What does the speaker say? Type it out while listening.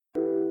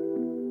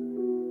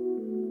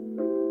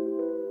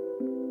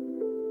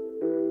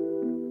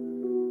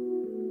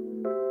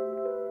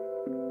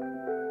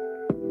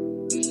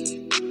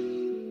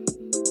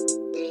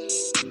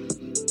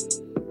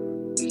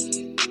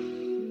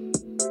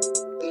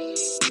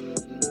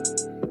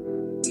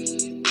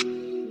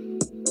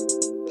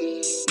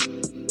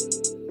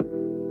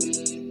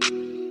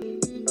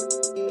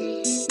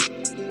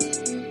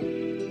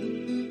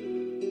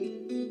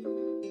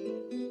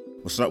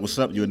What's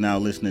up? You're now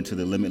listening to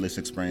the Limitless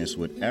Experience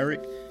with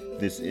Eric.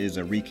 This is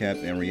a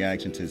recap and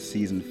reaction to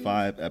Season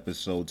 5,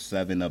 Episode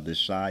 7 of The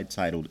Chi,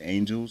 titled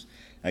Angels.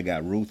 I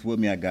got Ruth with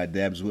me. I got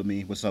Debs with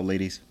me. What's up,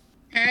 ladies?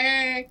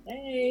 Hey.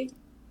 Hey.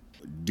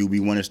 Do we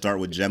want to start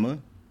with Gemma?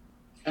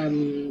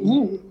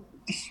 Ooh.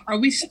 Are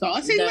we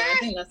starting No, there? I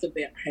think that's a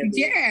bit heavy.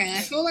 Yeah,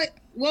 I feel like,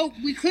 well,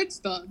 we could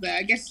start there.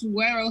 I guess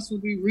where else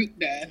would we root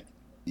there?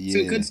 Yeah. So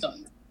we could start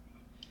there.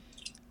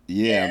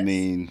 Yeah, Yes. I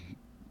mean,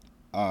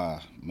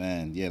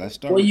 man, yeah, let's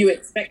start. Were you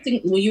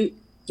expecting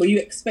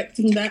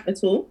that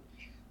at all?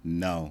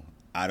 No.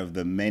 Out of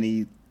the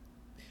many,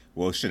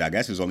 well, shit, I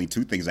guess there's only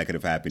two things that could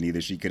have happened.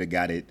 Either she could have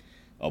got it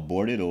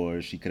aborted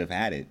or she could have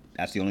had it.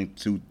 That's the only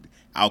two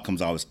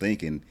outcomes I was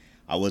thinking.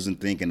 I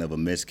wasn't thinking of a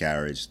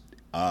miscarriage.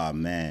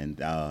 Man,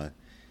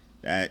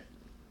 that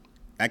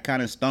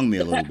kind of stung me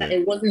a little bit.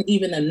 It wasn't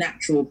even a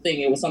natural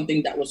thing. It was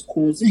something that was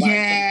caused by something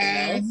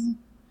else.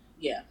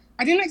 Yeah.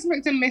 I didn't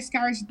expect a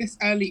miscarriage this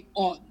early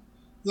on.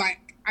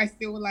 Like, I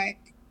feel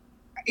like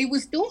it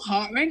was still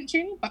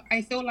heart-wrenching, but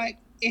I feel like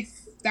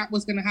if that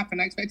was going to happen,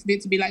 I expected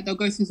it to be like they'll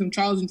go through some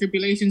trials and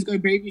tribulations, go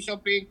baby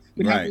shopping,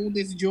 we'd have all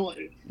this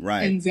joy.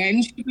 Right. And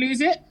then she'd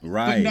lose it.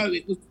 Right. But no,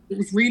 it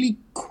was really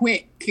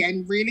quick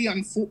and really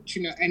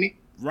unfortunate, and it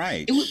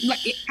was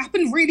like it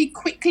happened really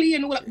quickly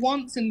and all at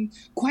once and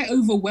quite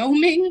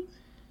overwhelming.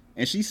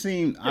 And she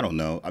seemed, I don't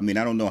know. I mean,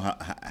 I don't know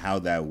how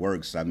that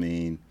works. I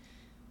mean,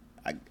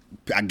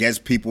 I guess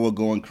people were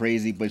going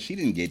crazy, but she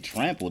didn't get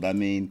trampled. I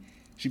mean,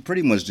 she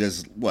pretty much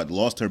just,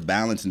 lost her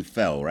balance and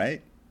fell,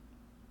 right?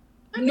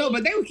 No,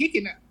 but they were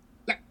kicking her.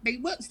 Like, they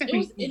weren't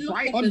stepping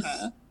right on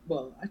her.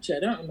 Well, actually, I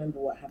don't remember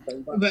what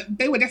happened. But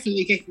they were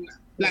definitely kicking her.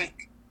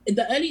 Like,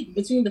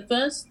 between the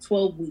first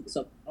 12 weeks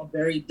are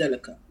very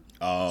delicate.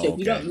 Oh, so if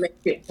you don't make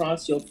it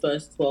past your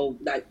first 12,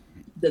 like,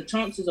 the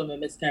chances of a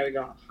miscarriage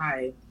are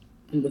high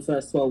in the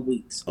first 12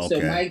 weeks. Okay.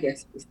 So my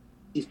guess is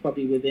she's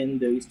probably within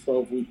those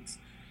 12 weeks.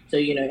 So,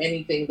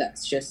 anything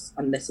that's just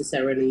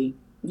unnecessarily,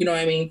 you know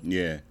what I mean?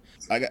 Yeah.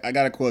 I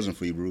got a question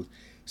for you, Ruth.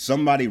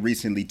 Somebody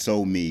recently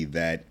told me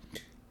that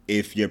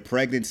if your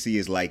pregnancy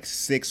is like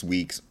 6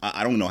 weeks,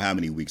 I don't know how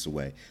many weeks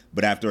away,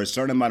 but after a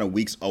certain amount of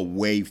weeks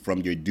away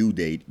from your due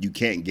date, you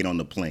can't get on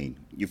the plane.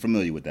 You're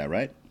familiar with that,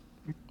 right?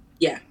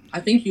 Yeah.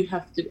 I think you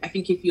have to,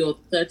 if you're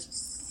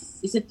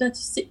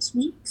 36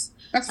 weeks?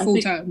 That's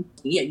full time.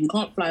 Yeah, you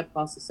can't fly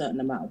past a certain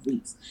amount of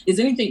weeks. It's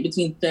anything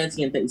between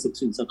 30 and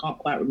 36 weeks. I can't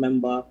quite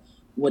remember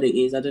what it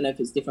is. I don't know if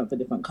it's different for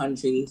different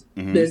countries.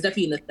 Mm-hmm. But it's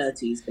definitely in the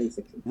 30s,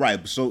 basically.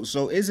 Right. So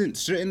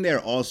shouldn't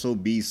there also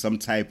be some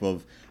type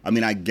of, I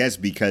mean, I guess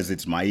because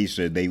it's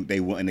Maisha, they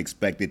wouldn't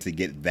expect it to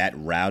get that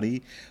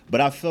rowdy.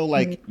 But I feel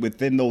like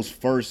within those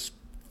first,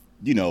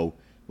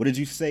 what did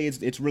you say?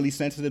 It's really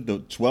sensitive. The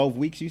 12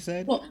 weeks you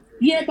said? Well,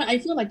 yeah, but I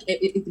feel like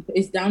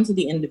it's down to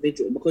the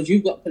individual, because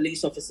you've got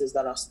police officers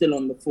that are still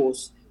on the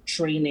force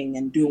training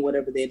and doing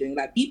whatever they're doing.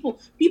 Like people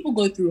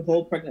go through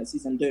whole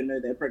pregnancies and don't know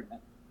they're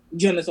pregnant.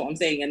 Do you understand what I'm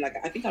saying? And like,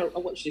 I think I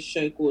watched this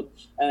show called,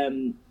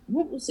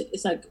 what was it?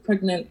 It's like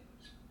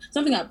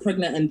something like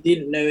pregnant and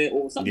didn't know it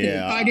or something.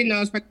 Yeah. I didn't know I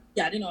was pregnant.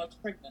 Yeah, I didn't know I was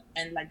pregnant.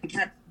 And like, you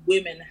had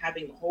women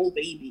having whole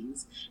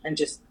babies and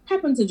just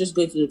happened to just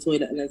go to the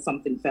toilet and then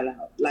something fell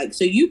out. Like,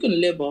 so you can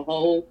live a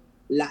whole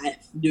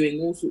life doing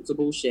all sorts of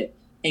bullshit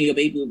and your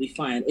baby will be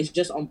fine. It's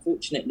just,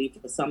 unfortunately,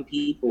 for some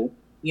people,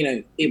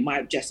 it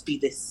might just be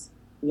this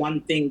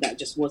one thing that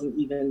just wasn't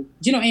even,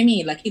 do you know what I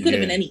mean? Like, it could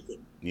have been anything.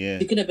 Yeah.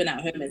 She could have been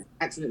at home and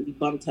accidentally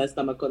bumped her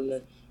stomach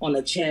on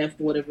a chair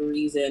for whatever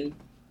reason.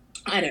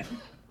 I don't know.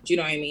 Do you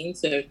know what I mean?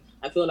 So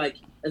I feel like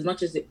as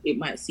much as it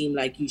might seem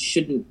like you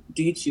shouldn't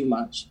do too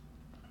much,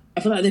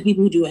 I feel like there are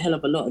people who do a hell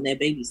of a lot and their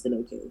baby's still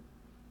okay.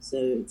 So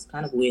it's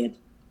kind of weird.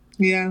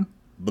 Yeah.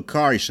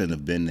 Bakari shouldn't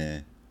have been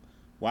there.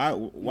 Why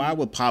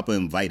would Papa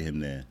invite him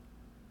there?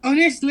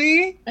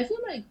 Honestly, I feel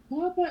like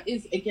Papa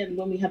is, again,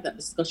 when we have that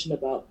discussion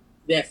about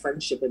their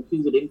friendship and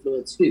who would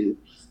influence who,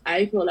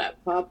 I feel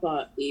like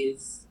Papa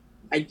is,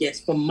 I guess,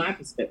 from my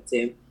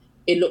perspective,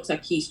 it looks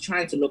like he's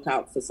trying to look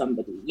out for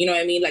somebody. You know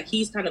what I mean? Like,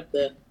 he's kind of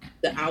the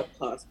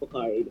outcast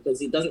Bakari, because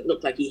he doesn't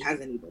look like he has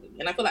anybody.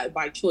 And I feel like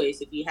by choice,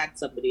 if he had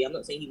somebody, I'm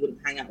not saying he wouldn't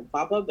hang out with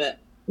Papa, but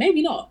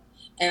maybe not.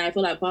 And I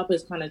feel like Papa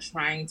is kind of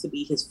trying to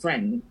be his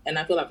friend. And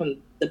I feel like from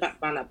the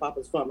background that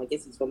Papa's from, I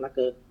guess he's from like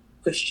a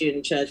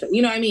Christian church.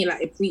 You know what I mean?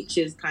 Like, it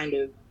preaches kind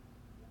of,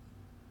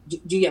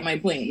 do you get my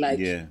point? Like,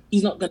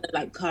 he's not going to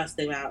like cast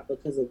him out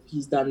because of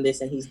he's done this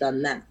and he's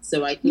done that.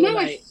 So I feel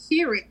like... I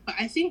hear it, but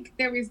I think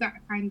there is that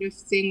kind of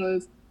thing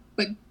of,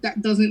 but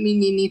that doesn't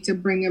mean you need to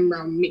bring him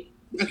around me.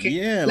 Okay.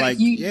 Yeah,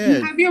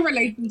 you have your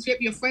relationship,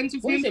 you're friends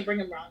with him. What is it, bring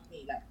him around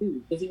me? Like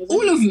who? Because he was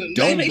all of them.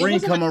 Don't bring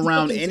him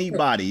around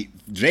anybody.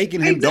 Jake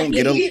and him don't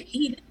get along.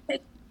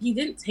 He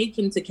didn't take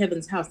him to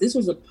Kevin's house. This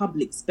was a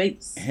public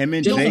space. Him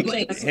and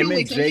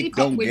Jake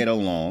don't get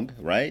along,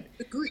 right?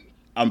 Agree.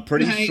 I'm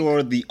pretty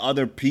sure the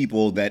other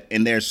people that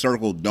in their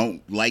circle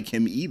don't like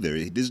him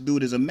either. This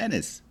dude is a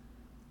menace.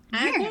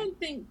 I don't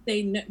think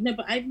they know. No,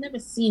 but I've never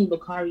seen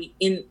Bakari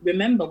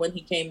remember when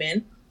he came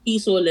in, he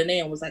saw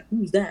Lene and was like,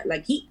 who's that?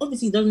 Like, he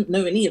obviously doesn't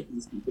know any of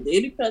these people. The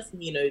only person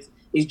he knows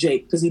is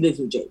Jake, because he lives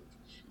with Jake.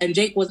 And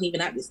Jake wasn't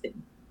even at this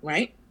thing,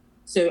 right?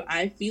 So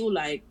I feel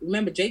like,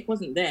 remember, Jake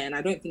wasn't there, and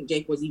I don't think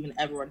Jake was even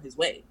ever on his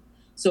way.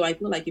 So I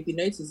feel like if you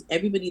notice,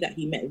 everybody that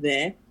he met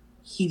there,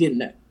 he didn't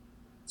know.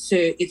 So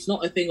it's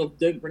not a thing of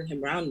don't bring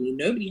him around me.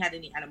 Nobody had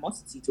any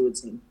animosity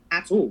towards him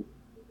at all.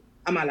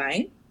 Am I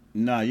lying?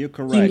 Nah, you're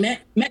correct.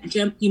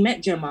 He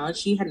met Gemma.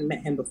 She hadn't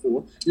met him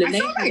before. I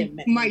feel like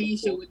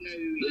Maisha would know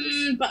who he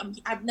is. But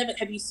I've never.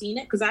 Have you seen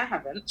it? Because I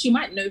haven't. She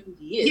might know who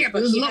he is. Yeah, but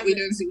there's a lot we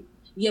don't see.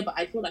 Yeah, but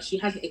I feel like she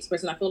hasn't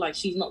expressed, and I feel like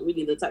she's not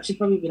really the type. She'd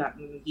probably be like,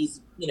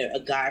 he's, a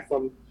guy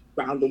from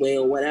round the way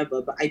or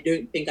whatever. But I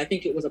think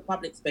it was a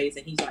public space,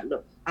 and he's like,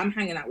 look, I'm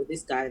hanging out with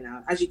this guy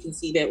now. As you can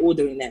see, they're all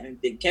doing their own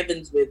thing.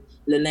 Kevin's with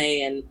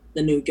Lene and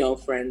the new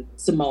girlfriend,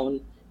 Simone.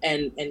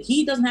 And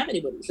he doesn't have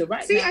anybody. So now,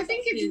 I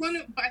think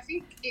but I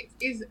think it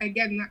is,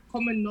 again, that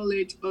common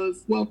knowledge of,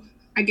 well,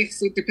 I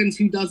guess it depends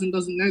who does and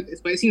doesn't know this,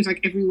 but it seems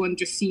like everyone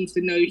just seems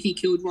to know he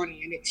killed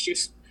Ronnie, and it's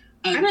just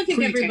I don't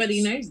think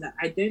everybody knows that.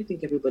 I don't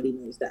think everybody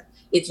knows that.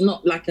 It's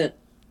not like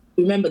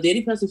remember, the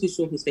only person who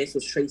saw his face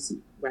was Tracy,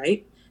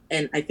 right?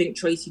 And I think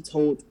Tracy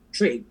told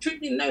Trig.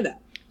 Trig didn't know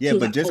that. Yeah,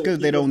 but just because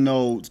they don't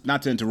know,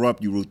 not to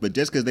interrupt you, Ruth, but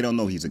just because they don't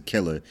know he's a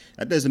killer,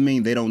 that doesn't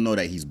mean they don't know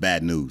that he's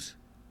bad news.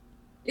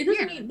 It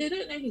doesn't mean they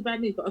don't know he's bad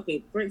news, but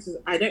okay, for instance,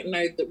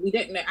 we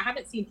don't know. I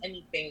haven't seen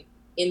anything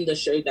in the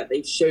show that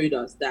they've showed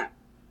us that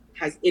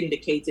has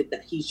indicated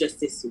that he's just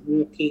this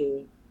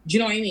walking. Do you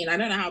know what I mean? I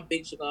don't know how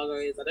big Chicago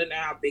is. I don't know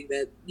how big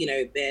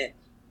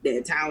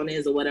their town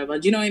is or whatever.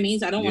 Do you know what I mean?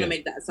 So I don't want to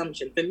make that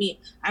assumption. For me,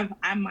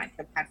 I might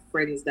have had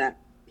friends that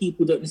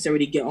people don't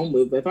necessarily get on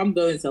with, but if I'm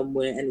going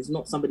somewhere and it's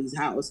not somebody's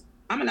house,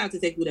 I'm allowed to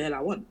take who the hell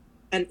I want.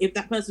 And if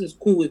that person is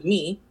cool with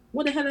me,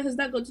 what the hell has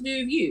that got to do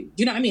with you? Do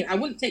you know what I mean? I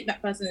wouldn't take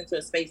that person into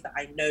a space that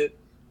I know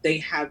they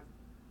have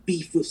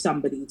beef with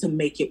somebody to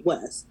make it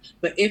worse.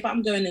 But if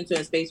I'm going into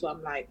a space where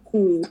I'm like,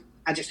 cool,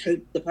 I just hope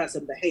the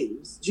person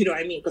behaves. Do you know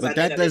what I mean? But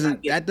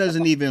that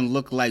doesn't even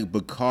look like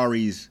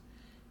Bakari's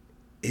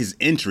his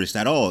interest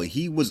at all.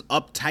 He was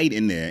uptight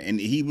in there, and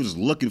he was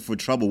looking for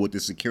trouble with the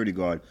security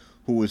guard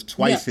who was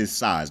twice his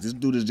size. This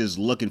dude is just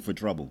looking for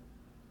trouble.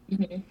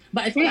 Mm-hmm.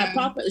 But I feel like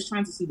Papa is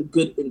trying to see the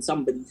good in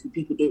somebody who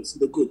people don't see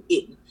the good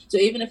in. So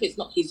even if it's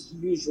not his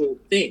usual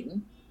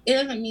thing, it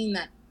doesn't mean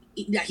that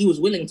he was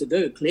willing to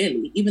go,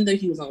 clearly, even though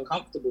he was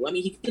uncomfortable. I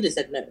mean, he could have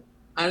said no.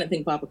 I don't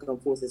think Papa can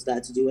force this guy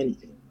to do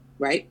anything,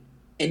 right?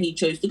 And he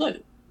chose to go.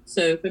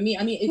 So for me,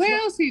 I mean... Where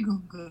else are you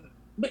going to go?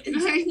 But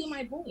exactly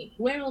my point.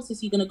 Where else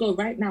is he going to go?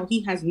 Right now,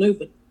 he has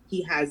nobody.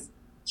 He has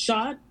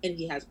Shard and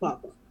he has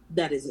Papa.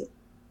 That is it.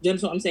 Do you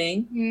understand what I'm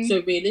saying? Mm.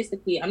 So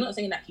realistically, I'm not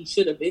saying that he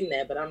should have been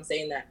there, but I'm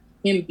saying that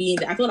him being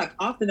there, I feel like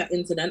after that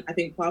incident, I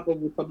think Papa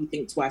would probably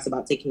think twice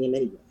about taking him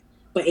anyway.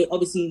 But it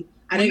obviously,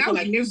 I don't feel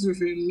like he lives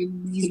with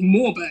him, he's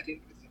more burdened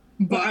with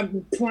him.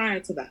 But prior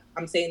to that,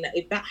 I'm saying that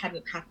if that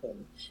hadn't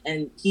happened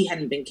and he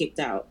hadn't been kicked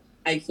out,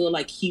 I feel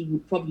like he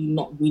would probably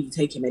not really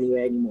take him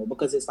anywhere anymore,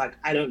 because it's like,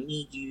 I don't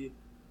need you.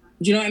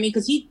 Do you know what I mean?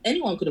 Because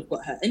anyone could have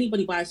got hurt,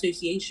 anybody by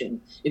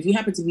association. If you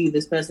happen to be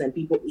this person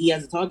and he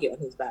has a target on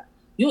his back,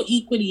 you're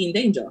equally in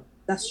danger.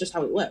 That's just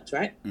how it works,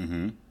 right?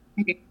 Mm-hmm.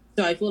 Okay.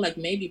 So I feel like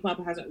maybe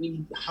Papa hasn't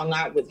really hung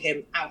out with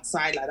him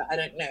outside like that. I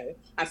don't know.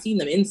 I've seen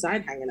them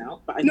inside hanging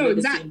out, but I've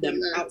never seen them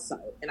outside.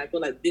 And I feel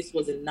like this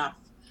was enough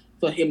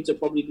for him to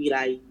probably be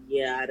like,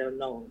 yeah, I don't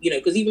know.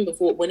 Because even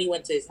before, when he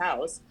went to his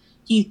house,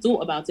 he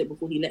thought about it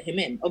before he let him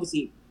in.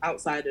 Obviously,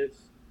 outside of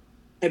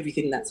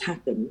everything that's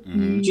happened.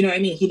 Mm-hmm. Do you know what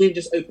I mean? He didn't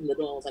just open the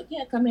door and was like,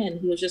 yeah, come in.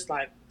 He was just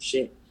like,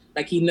 shit.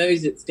 Like, he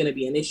knows it's going to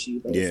be an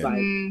issue, but it's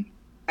like,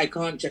 I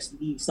can't just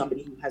leave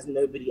somebody who has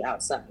nobody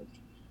outside.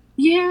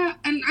 Yeah,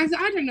 and I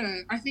don't know.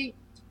 I think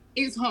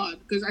it's hard,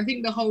 because I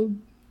think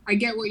I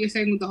get what you're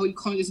saying with the whole, you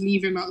can't just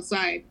leave him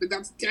outside, but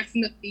that's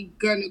definitely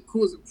going to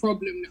cause a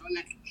problem now.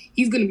 Like,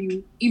 he's going to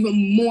be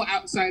even more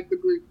outside the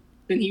group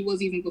than he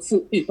was even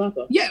before. Hey,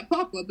 Papa. Yeah,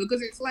 Papa,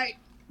 because it's like,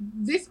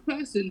 this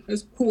person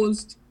has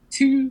caused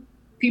two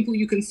people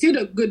you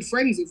consider good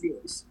friends of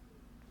yours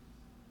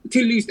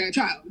to lose their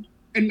child.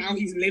 And now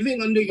he's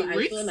living under your roof.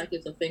 I feel like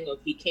it's a thing of,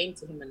 he came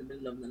to him in the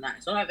middle of the night.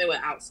 It's not like they were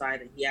outside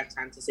and he had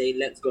time to say,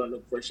 let's go and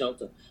look for a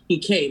shelter. He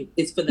came.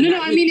 It's for the night.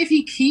 No, I mean, if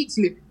he keeps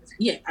living with him.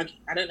 Yeah,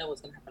 I don't know what's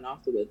going to happen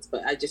afterwards,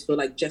 but I just feel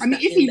like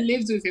if he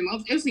lives with him,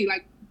 obviously,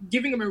 like,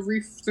 giving him a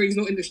roof so he's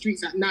not in the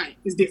streets at night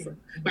is different.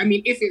 Mm-hmm. But I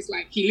mean, if it's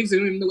like he lives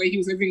with him the way he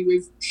was living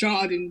with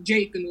Shard and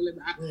Jake and all of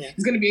that,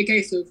 it's going to be a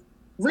case of,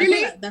 really? I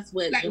feel like that's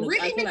where I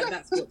feel like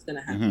that's what's going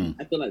to happen.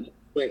 Mm-hmm. I feel like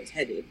where it's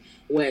headed,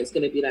 where it's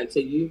going to be like, so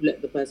you've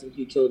let the person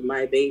who killed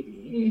my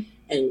baby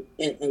and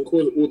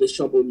caused all this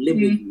trouble live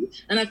with you.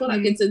 And I feel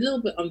like it's a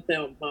little bit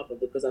unfair on Papa,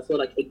 because I feel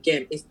like,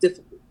 again, it's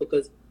difficult,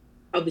 because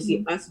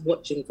obviously us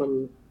watching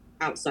from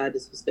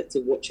outsider's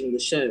perspective, watching the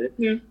show,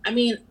 I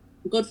mean,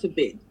 God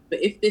forbid,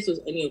 but if this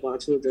was any of our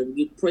children,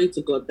 you'd pray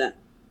to God that,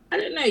 I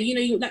don't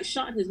know, like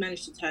Shard has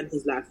managed to turn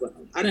his life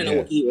around. I don't know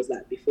what he was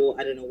like before.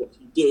 I don't know what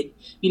he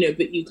did,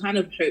 but you kind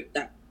of hope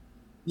that,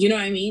 you know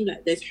what I mean?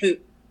 Like, there's hope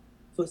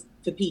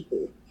for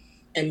people.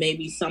 and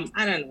maybe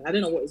I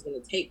don't know what it's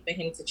going to take for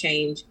him to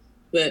change.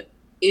 But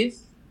if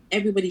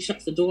everybody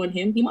shuts the door on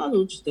him, he might as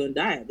well just go and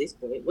die at this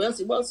point. Where else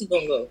he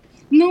going to go?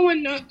 No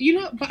one knows,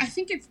 but I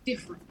think it's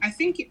different. I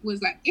think it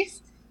was like, if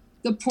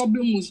the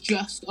problem was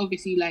just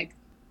obviously like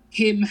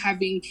him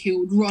having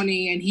killed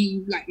Ronnie and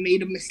he like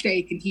made a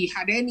mistake and he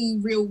had any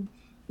real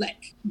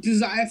like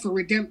desire for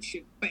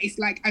redemption, but it's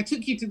like, I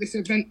took you to this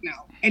event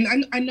now,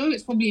 and I know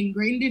it's probably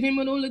ingrained in him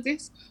and all of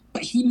this,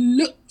 but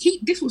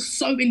this was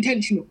so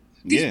intentional.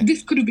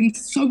 This could have been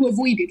so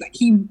avoided. Like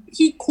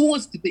he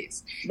caused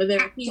this. But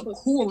there are people.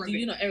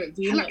 Eric?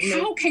 Do you not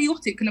know how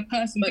chaotic can a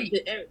person be?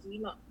 But Eric, do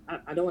you not?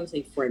 I don't want to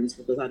say friends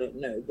because I don't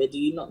know. But do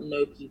you not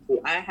know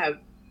people?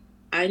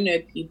 I know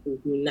people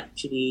who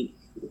naturally.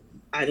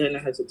 I don't know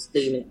how to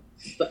explain it,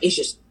 but it's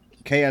just.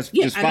 Chaos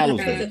just follows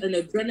them. It's an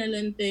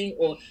adrenaline thing,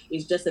 or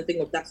it's just a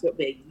thing of that's what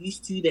they're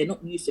used to. They're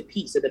not used to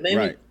peace. So the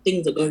moment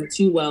things are going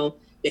too well,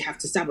 they have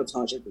to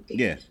sabotage everything.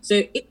 Yeah.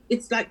 So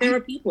it's like there are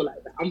people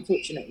like that,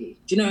 unfortunately.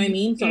 Do you know what I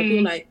mean? So I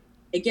feel like,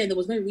 again, there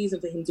was no reason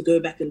for him to go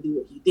back and do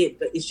what he did,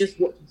 but it's just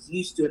what he's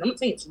used to. And I'm not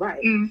saying it's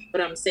right, but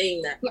I'm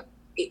saying that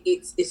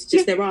it's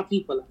just there are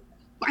people like that.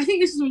 But I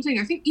think this is what I'm saying.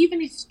 I think even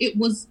if it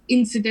was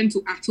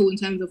incidental at all in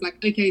terms of like,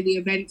 okay, the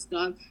event's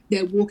done,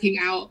 they're walking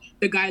out,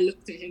 the guy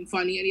looked at him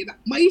funny, any of that.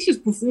 Maisha's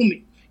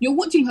performing. You're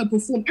watching her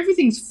perform.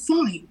 Everything's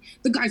fine.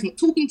 The guy's not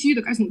talking to you.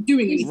 The guy's not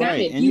doing anything.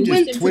 Right, and you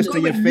just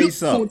twisting your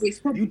face up.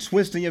 You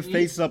twisting your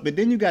face up, and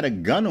then you got a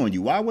gun on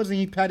you. Why wasn't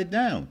he patted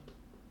down?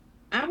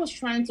 I was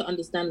trying to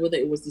understand whether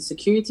it was the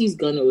security's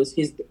gun or it was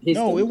his.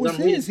 No, it was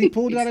his. He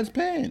pulled it out of his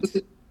pants.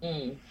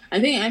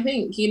 I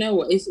think you know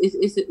what,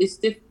 it's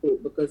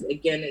difficult because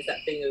again it's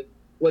that thing of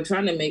we're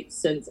trying to make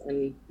sense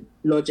and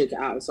logic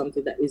out of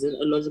something that isn't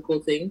a logical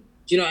thing.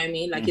 Do you know what I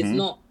mean? Like it's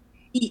not.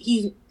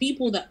 He's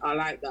people that are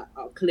like that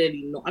are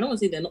clearly not. I don't want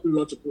to say they're not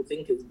logical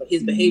thinkers, but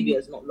his behavior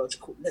is not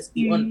logical. Let's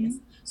be honest.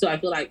 So I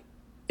feel like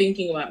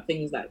thinking about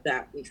things like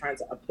that and trying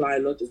to apply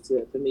logic to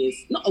it for me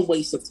is not a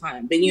waste of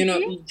time. But do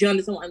you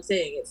understand what I'm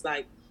saying? It's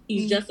like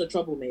he's just a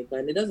troublemaker,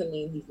 and it doesn't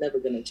mean he's never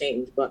going to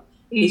change, but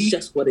it's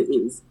just what it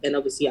is. And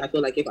obviously, I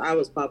feel like if I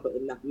was Papa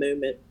in that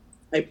moment,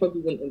 I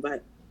probably wouldn't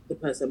invite the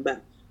person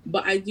back.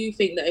 But I do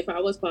think that if I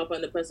was Papa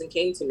and the person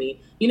came to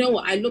me, you know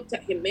what? I looked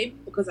at him, maybe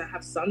because I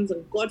have sons,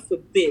 and God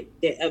forbid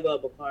they're ever a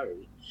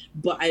Bakari.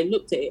 But I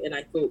looked at it and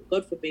I thought,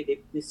 God forbid if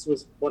this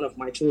was one of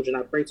my children,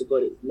 I pray to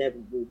God it never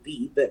will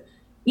be. But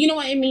you know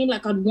what I mean?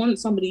 Like I'd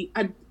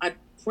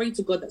pray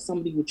to God that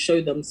somebody would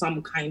show them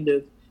some kind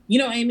of, you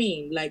know what I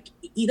mean? Like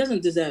he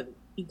doesn't deserve it.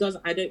 He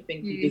doesn't. I don't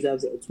think he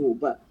deserves it at all.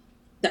 But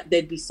that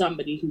there'd be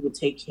somebody who would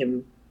take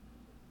him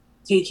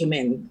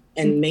in,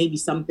 and maybe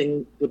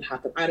something would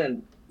happen. I don't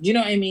know. Do you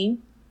know what I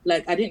mean?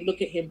 Like, I didn't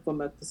look at him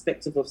from a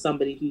perspective of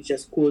somebody who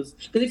just caused...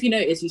 Because if you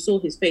notice, you saw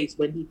his face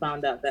when he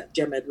found out that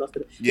Gemma had lost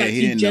it. Yeah, like,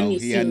 he didn't know.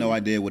 He had no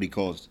idea what he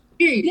caused.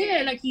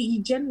 Yeah, like, he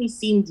generally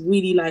seemed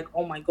really like,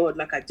 oh my God,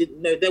 like, I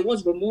didn't know. There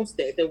was remorse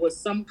there. There was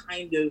some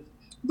kind of,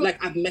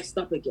 like, I've messed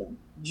up again.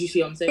 Do you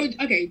see what I'm saying?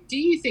 Okay, do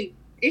you think,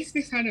 if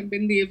this hadn't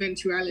been the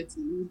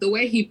eventuality, the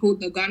way he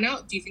pulled the gun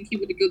out, do you think he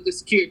would have killed the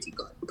security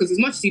guard? Because as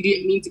much as he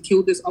didn't mean to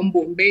kill this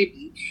unborn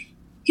baby...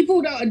 He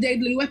pulled out a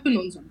deadly weapon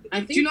on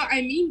something. Do you know what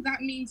I mean?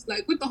 That means,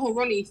 like, with the whole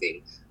Ronnie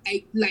thing,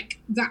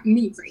 that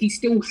means that he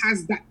still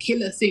has that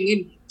killer thing in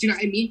him. Do you know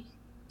what I mean?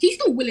 He's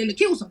still willing to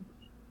kill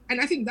somebody.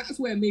 And I think that's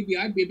where maybe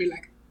I'd be a bit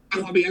like, I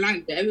want to be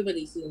aligned.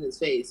 Everybody's seen his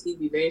face. He'd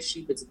be very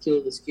stupid to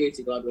kill the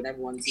security guard when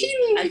everyone's... He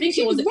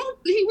was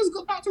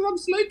about to rob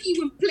Smokey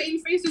with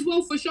plain face as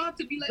well for Shah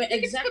to be like, but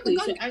exactly.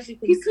 So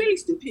he's clearly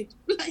stupid.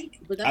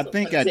 I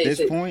think at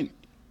this point,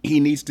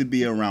 he needs to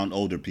be around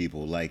older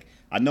people. Like,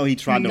 I know he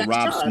tried to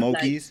rob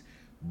Smokey's,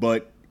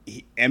 but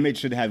Emmett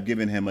should have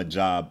given him a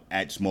job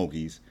at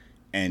Smokey's,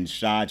 and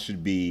Shad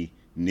should be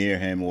near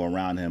him or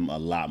around him a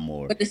lot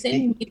more. But the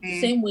same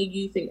way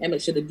you think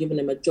Emmett should have given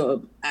him a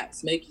job at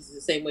Smokey's is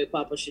the same way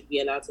Papa should be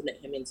allowed to let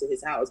him into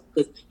his house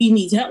because he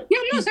needs help. Yeah,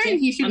 I'm not saying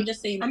he should. I'm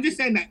just saying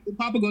that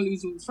Papa gonna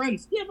lose all his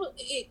friends. Yeah, but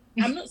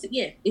I'm not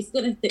saying, it's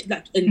gonna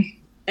like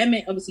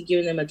Emmett obviously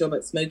giving them a job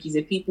at Smokey's,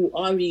 if people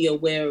are really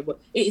aware of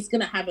it's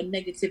going to have a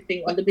negative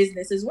thing on the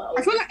business as well.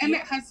 I feel like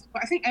Emmett has,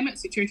 but I think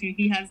Emmett's situation,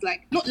 he has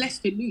like, not less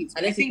to lose.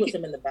 Unless he puts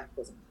them in the back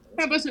or something.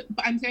 Yeah,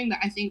 but I'm saying that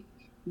I think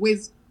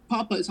with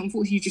Papa, it's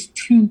unfortunately just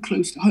too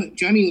close to home.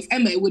 Do you know what I mean? With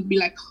Emmett, it would be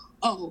like,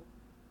 oh,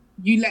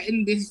 you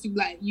letting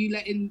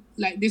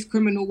this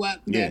criminal work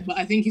there, but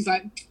I think he's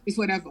like, it's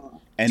whatever.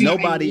 And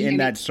nobody in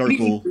that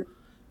circle,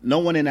 no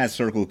one in that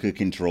circle could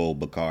control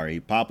Bakari.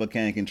 Papa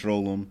can't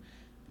control him.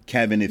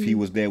 Kevin, if he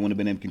was there, wouldn't have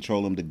been able to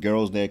control him. The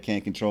girls there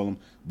can't control him.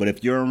 But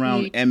if you're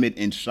around Emmett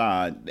and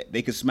Shad,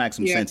 they could smack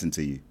some sense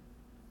into you.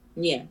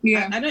 Yeah.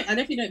 Yeah. I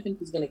definitely don't think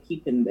he's gonna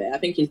keep him there. I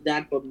think his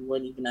dad probably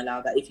won't even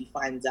allow that if he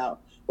finds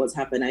out what's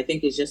happened. I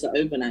think it's just an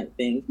overnight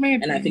thing.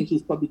 Maybe. And I think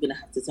he's probably gonna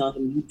have to tell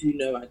him, you do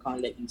know I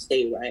can't let you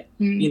stay, right?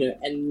 You know,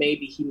 and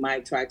maybe he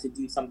might try to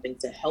do something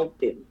to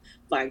help him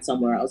find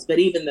somewhere else. But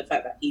even the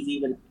fact that he's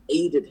even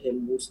aided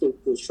him will still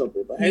cause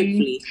trouble. But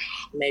hopefully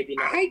maybe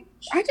not.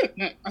 I don't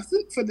know. I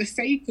think for the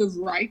sake of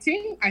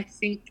writing, I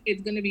think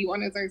it's gonna be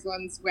one of those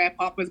ones where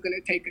Papa's gonna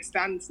take a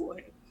stand for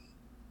him.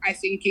 I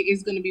think it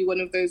is going to be one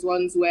of those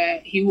ones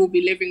where he will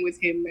be living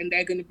with him and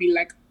they're going to be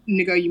like,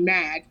 nigga, you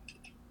mad?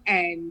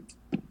 And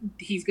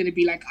he's going to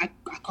be like, I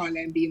can't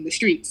let him be in the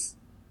streets.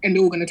 And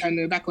they're all going to turn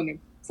their back on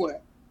him for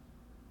it.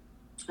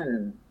 I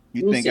don't know.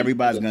 You think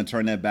everybody's going to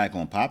turn their back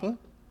on Papa?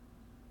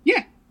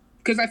 Yeah.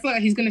 Because I feel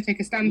like he's going to take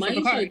a stand for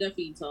Bakari. Maisha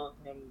definitely told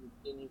him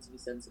you need to be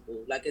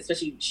sensible. Like,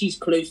 especially, she's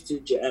close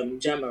to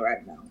Gemma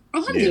right now.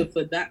 So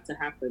for that to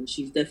happen,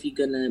 she's definitely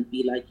going to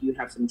be like, you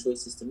have some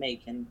choices to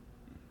make. And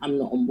I'm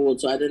not on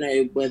board, so I don't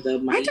know whether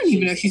I don't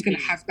even know if she's going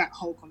to have that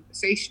whole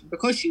conversation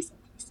because she's so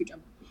close to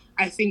Gemma.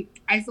 I feel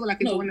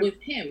like it's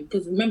with him,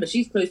 because remember,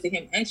 she's close to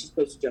him and she's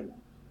close to Gemma.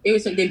 It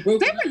was like they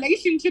broke. Their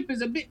relationship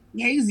is a bit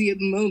hazy at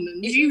the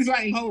moment. She was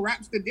writing whole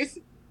raps to this. I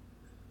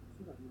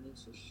feel like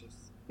Manisha's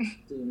just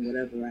doing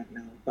whatever right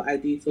now, but I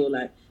do feel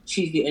like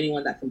she's the only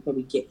one that can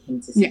probably get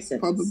him to success. Yeah,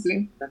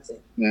 probably. That's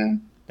it. Yeah.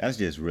 That's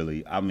just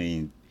really. I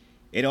mean,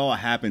 it all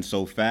happened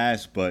so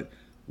fast, but.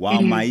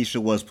 While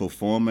Maisha was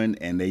performing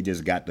and they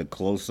just got the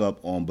close-up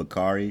on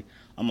Bakari,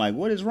 I'm like,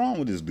 what is wrong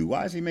with this dude?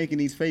 Why is he making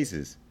these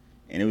faces?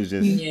 And it was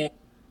just,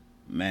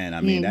 man,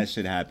 I mean, that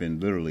shit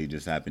happened, literally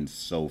just happened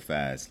so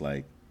fast.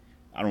 Like,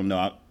 I don't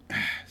know.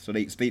 So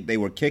they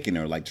were kicking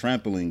her, like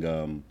trampling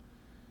Gemma,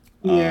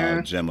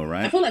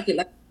 right? I feel like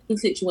in a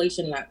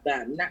situation like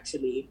that,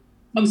 naturally,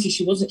 obviously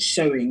she wasn't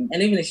showing,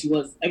 and even if she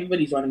was,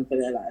 everybody's running for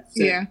their life.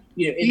 So,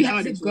 you know, you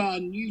had a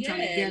gun, you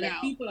trying to get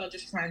out. People are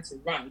just trying to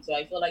run. So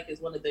I feel like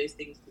it's one of those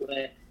things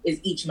where it's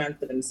each man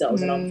for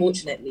themselves. And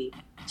unfortunately,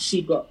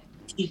 she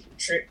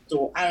tripped,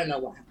 or I don't know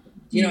what happened.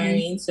 You know what I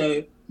mean?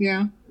 So you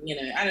know,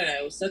 I don't know.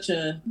 It was such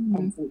a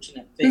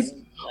unfortunate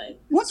thing. Like,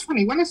 what's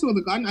funny, when I saw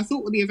the gun, I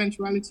thought what the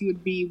eventuality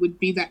would be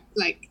that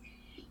like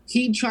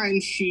he'd try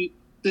and shoot,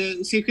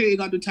 the security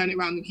guard would turn it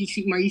around and he'd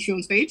shoot Maisha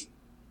on stage.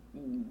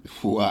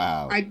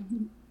 Wow. I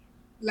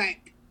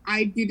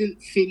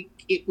didn't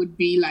think it would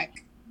be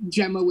like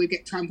Gemma would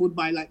get trampled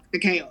by like the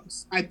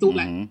chaos. I thought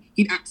like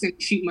he'd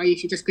accidentally shoot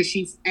Maisha just because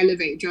she's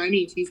elevated. Do you know what I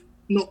mean? She's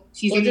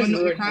the one,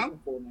 not the crowd.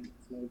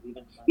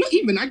 Not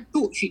even. I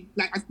thought she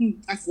like.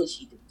 I thought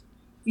she did.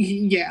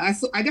 Yeah,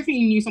 I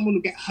definitely knew someone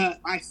would get hurt.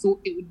 I thought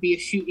it would be a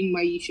shooting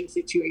Maisha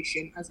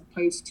situation as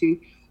opposed to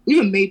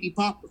even maybe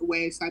Papa,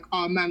 where it's like,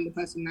 oh man, the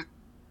person that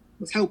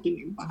was helping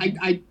him. But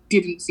I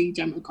didn't see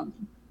Gemma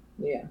coming.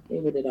 Yeah,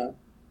 neither did I.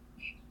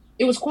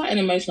 It was quite an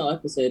emotional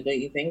episode, don't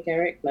you think,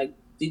 Eric? Like,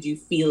 did you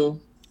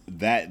feel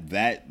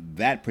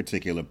that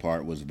particular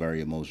part was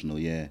very emotional?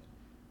 Yeah.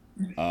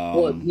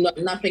 Well,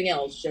 nothing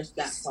else, just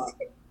that part.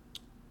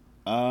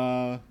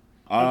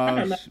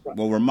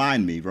 Well,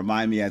 remind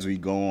me as we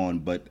go on.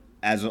 But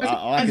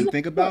all I can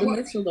think about. Well,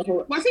 I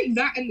think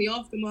that and the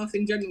aftermath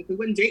in general, because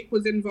when Jake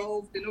was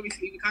involved, and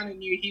obviously we kind of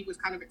knew he was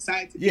kind of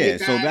excited to be a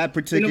dad. So that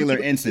particular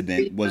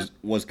incident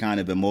was kind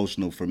of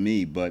emotional for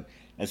me, but.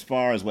 As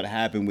far as what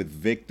happened with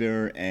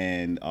Victor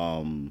and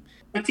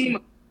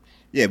Fatima.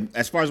 Yeah,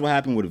 as far as what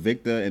happened with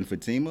Victor and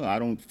Fatima, I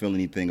don't feel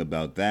anything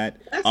about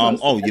that.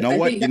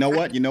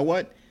 You know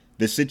what?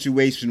 The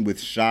situation with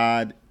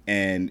Shad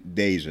and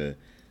Deja.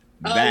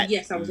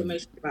 Yes, I was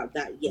emotional about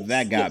that. Yes,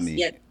 that got me.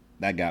 Yes.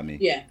 That got me.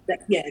 Yeah,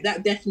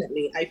 that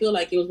definitely. I feel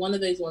like it was one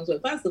of those ones where,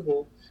 first of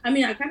all, I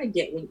mean, I kind of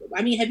get.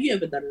 I mean, have you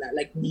ever done that?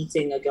 Like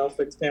meeting a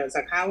girlfriend's parents?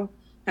 Like, how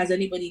has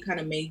anybody kind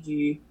of made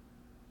you?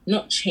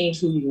 Not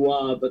change who you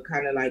are, but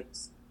kind of like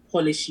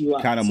polish you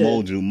up. Kind of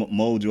mold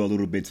you a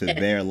little bit to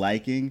their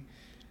liking.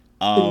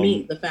 To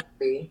meet the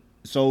family.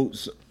 So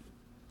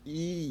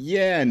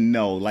yeah,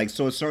 no. Like,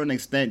 so to a certain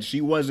extent, she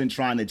wasn't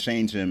trying to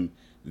change him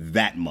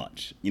that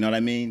much. You know what I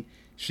mean?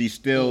 She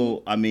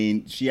still, I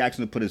mean, she asked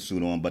him to put a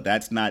suit on, but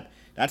that's not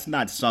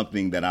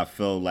something that I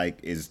feel like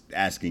is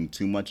asking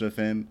too much of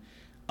him.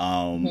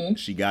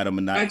 She got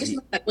him I just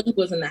like when he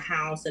was in the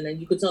house, and then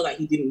you could tell that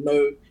he didn't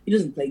know, he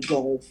doesn't play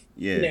golf.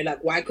 Yeah. You know,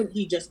 like, why couldn't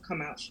he just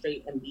come out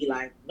straight and be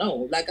like,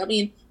 no? Like, I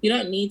mean, you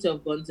don't need to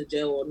have gone to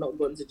jail or not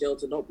gone to jail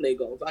to not play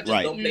golf. I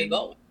just don't play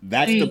golf.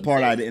 That's the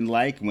part I didn't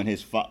like when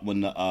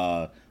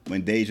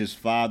when Deja's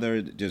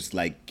father just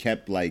like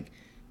kept like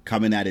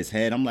coming at his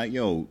head. I'm like,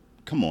 yo,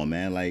 come on,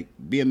 man. Like,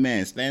 be a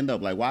man, stand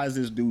up. Like, why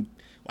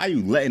are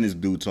you letting this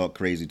dude talk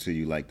crazy to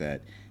you like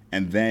that?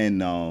 And then,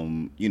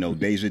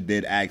 Deja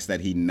did ask that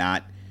he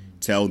not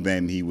tell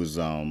them he was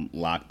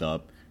locked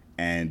up.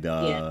 And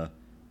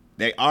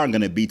they are going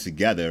to be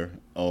together,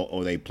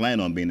 or they plan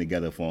on being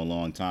together for a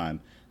long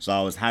time. So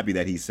I was happy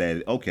that he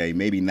said, okay,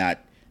 maybe not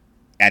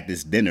at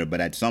this dinner,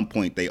 but at some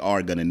point they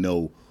are going to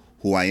know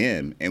who I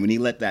am. And when he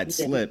let that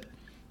slip,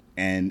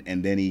 and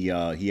then he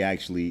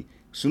actually,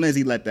 as soon as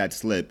he let that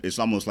slip, it's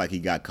almost like he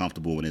got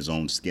comfortable in his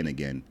own skin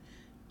again.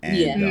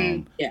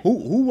 And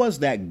who was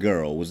that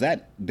girl? Was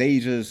that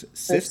Deja's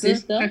sister?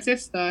 Her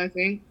sister, I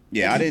think.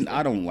 Yeah,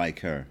 I don't like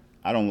her.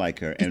 I don't like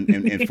her.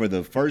 And for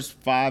the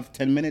first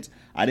 5-10 minutes,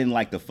 I didn't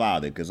like the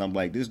father because I'm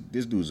like, this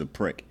dude's a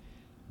prick.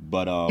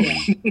 But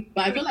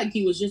but I feel like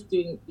he was just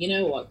doing. You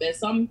know what? There's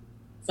some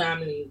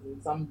families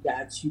and some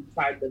dads who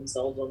pride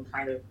themselves on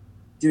kind of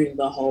doing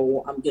the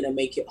whole "I'm gonna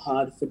make it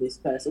hard for this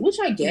person," which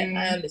I get,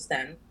 I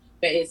understand,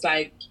 but it's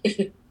like,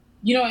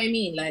 you know what I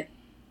mean? Like,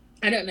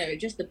 I don't know. It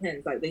just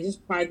depends. Like, they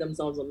just pride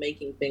themselves on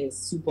making things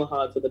super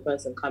hard for the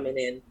person coming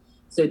in,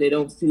 so they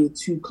don't feel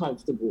too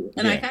comfortable.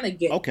 And I kind of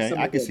get. Okay,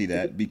 I can see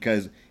that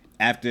because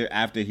after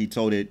he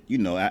told it, you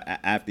know,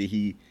 after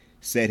he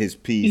said his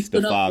piece,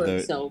 the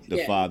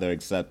father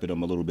accepted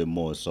him a little bit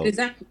more. So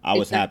I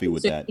was happy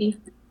with that.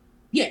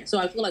 So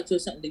I feel like to a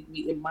certain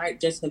degree, it might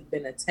just have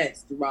been a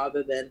test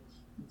rather than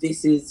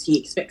he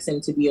expects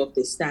him to be of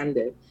this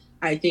standard.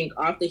 I think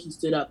after he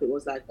stood up, it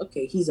was like,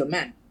 okay, he's a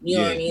man. You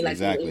know what I mean? Like,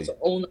 exactly. He was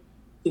own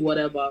to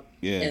whatever.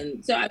 Yeah.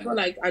 And so I feel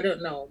like, I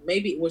don't know,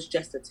 maybe it was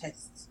just a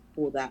test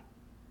for that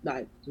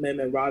like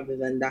moment rather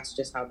than that's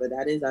just how the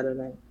dad is. I don't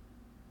know.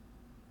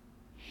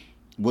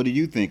 What do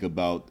you think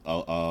about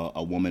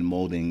a woman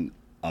molding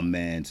a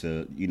man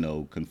to, you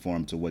know,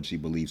 conform to what she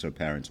believes her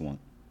parents want?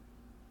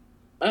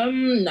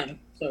 No,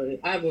 sorry.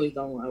 I've always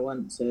done what I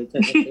want, so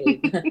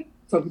technically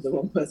probably the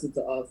wrong person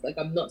to ask. Like,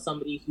 I'm not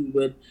somebody who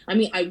would. I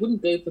mean, I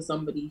wouldn't go for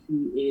somebody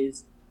who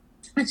is.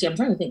 Actually, I'm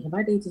trying to think. Have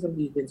I dated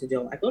somebody who's been to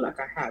jail? I feel like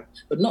I have,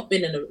 but not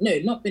been in a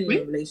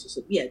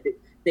relationship. Yeah,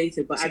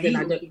 dated, but I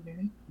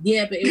don't.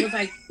 Yeah, but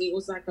it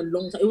was like a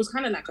long time. It was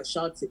kind of like a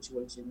Shard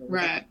situation,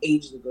 right? Like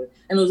ages ago,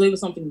 and it was over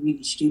something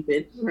really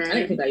stupid. Right. I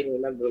don't think I even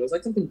remember. It was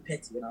like something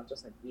petty, and I was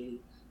just like, really.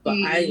 But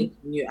I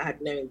knew I had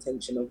no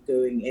intention of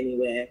going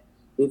anywhere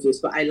with this,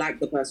 but I liked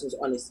the person's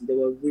honesty. They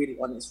were really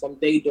honest from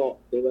day dot.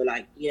 They were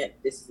like, yeah,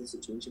 this is the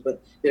situation,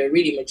 but they were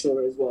really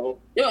mature as well.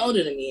 They were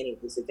older than me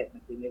anyway, so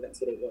technically maybe that's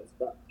what it was,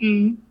 but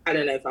I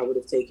don't know if I would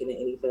have taken it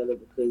any further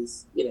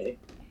because, you know,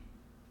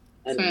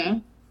 I don't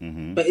know.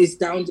 Mm-hmm. But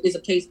it's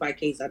a case by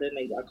case. I don't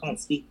know, I can't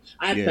speak.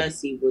 I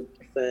personally would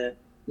prefer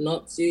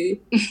not to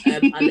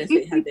unless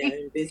they had their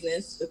own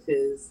business,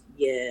 because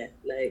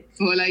like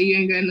you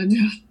ain't going to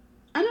jail.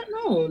 I don't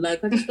know.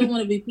 Like, I just don't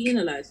want to be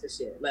penalized for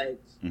shit. Like,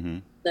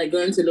 like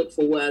going to look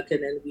for work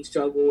and then we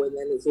struggle and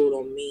then it's all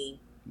on me.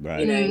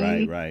 Right, you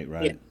know? right.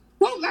 Yeah.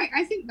 Well, like,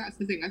 I think that's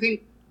the thing. I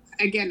think,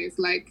 again, it's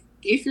like,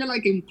 if you're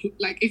like,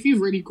 if you've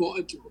already got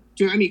a job,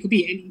 do you know what I mean? It could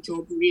be any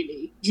job,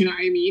 really. Do you know what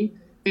I mean?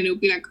 Then it'll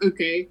be like,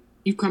 okay,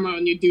 you've come out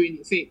and you're doing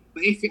your thing.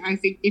 But I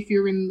think if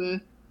you're in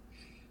the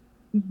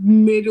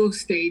middle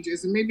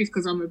stages, and maybe it's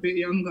because I'm a bit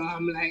younger,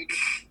 I'm like,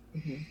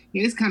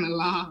 yeah, it's kind of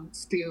loud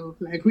still.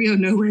 Like, we don't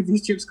know where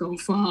these chips gonna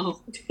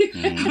fall.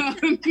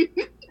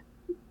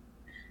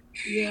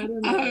 Yeah,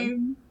 I don't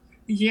know.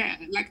 Yeah,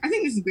 like, I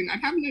think this is the thing. I'd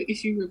have no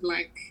issue with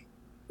like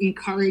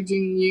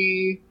encouraging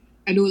you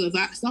and all of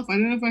that stuff. I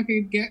don't know if I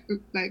could get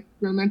like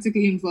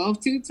romantically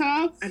involved too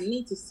tough. I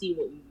need to see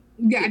what you.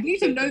 Yeah, I need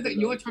to know that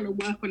you're trying to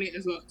work on it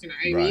as well. Do you know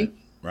what I mean?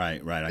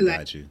 Right. I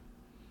got you.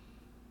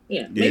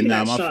 Yeah, maybe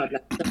that's Shard,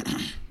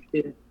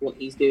 like, what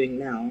he's doing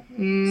now.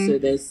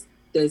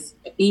 So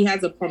he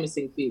has a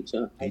promising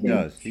future. He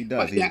does.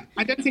 But yeah,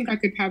 I don't think I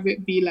could have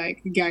it be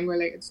like gang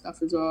related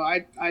stuff as well.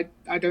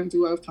 I don't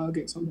do earth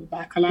targets on the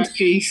back. I like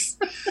peace.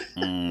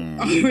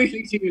 I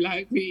really do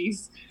like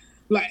peace.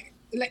 Like,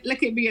 let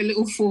it be a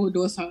little Ford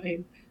or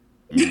something.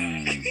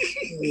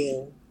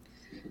 Yeah.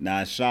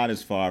 Nah, Shot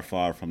is far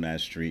from that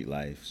street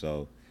life,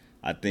 so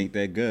I think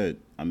they're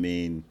good. I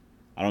mean,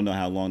 I don't know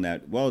how long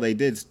that. Well, they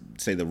did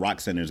say the Rock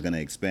Center is going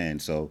to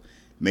expand, so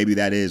maybe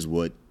that is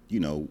what, you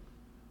know,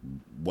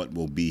 what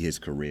will be his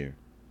career.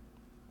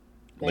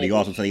 But he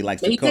also said he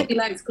likes to cook. He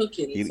likes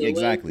cooking.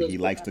 Exactly, he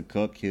likes to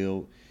cook.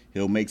 He'll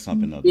make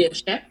something of it. Yeah,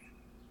 chef.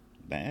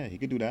 Yeah, he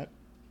could do that.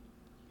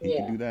 He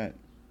could do that.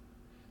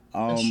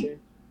 That's true.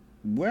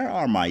 Where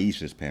are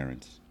Maisha's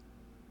parents?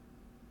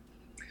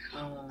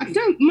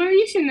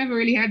 Maisha never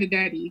really had a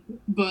daddy,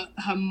 but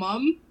her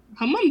mum's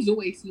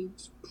always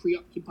seemed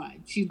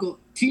preoccupied. She's got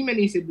too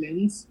many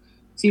siblings.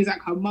 Seems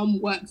like her mum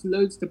works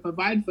loads to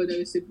provide for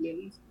those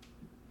siblings.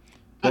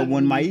 But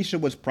when Maisha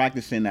was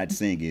practicing that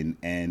singing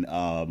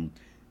and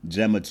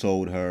Gemma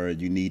told her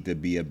you need to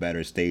be a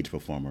better stage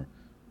performer,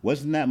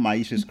 wasn't that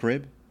Maisha's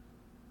crib?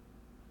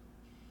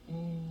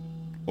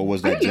 Or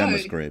was that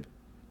Gemma's crib?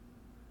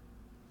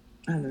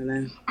 I don't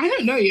know. I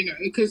don't know,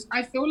 because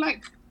I feel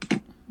like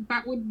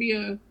that would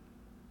be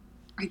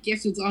I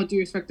guess with all due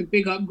respect, a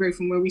big upgrade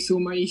from where we saw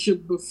Maisha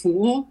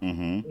before.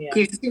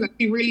 Because like,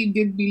 she really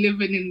did be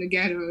living in the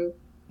ghetto.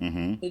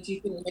 But do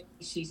you think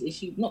is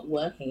she not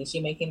working? Is she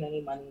making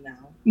any money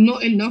now?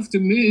 Not enough to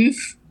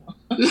move.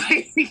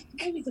 Like,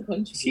 maybe to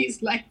contribute.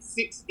 She's like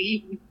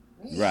 16.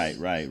 Right.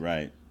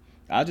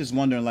 I was just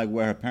wondering like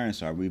where her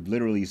parents are. We've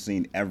literally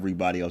seen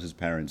everybody else's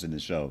parents in the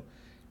show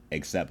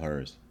except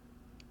hers.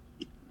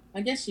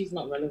 I guess she's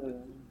not relevant.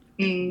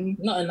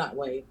 Not in that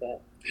way,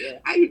 but yeah.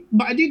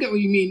 But I do get what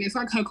you mean. It's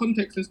like her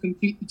context has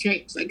completely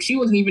changed. Like, she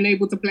wasn't even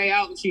able to play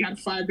out. She had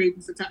 5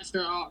 babies attached to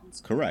her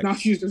arms. Correct. Now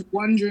she's just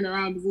wandering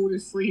around with all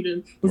this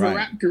freedom with a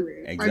rap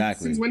career. Exactly. Like,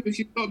 since when did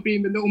she stop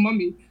being the little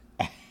mummy?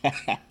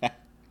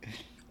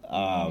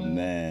 Oh,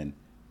 man.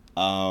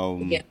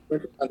 Yeah,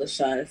 we're on the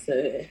shy,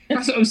 so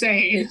that's what I'm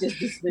saying.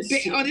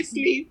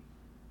 Honestly,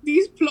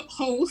 these plot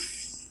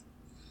holes.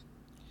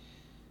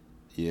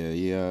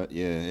 Yeah.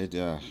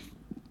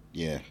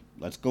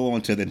 Let's go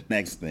on to the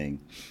next thing.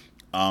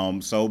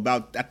 So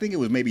about, I think it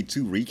was maybe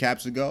 2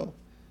 recaps ago,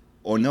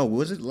 or no,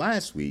 was it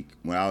last week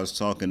when I was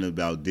talking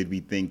about, did we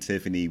think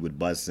Tiffany would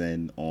bust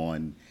in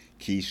on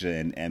Keisha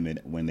and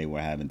Emmett when they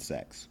were having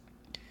sex?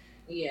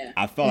 Yeah.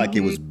 I felt like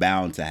it was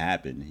bound to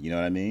happen. You know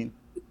what I mean?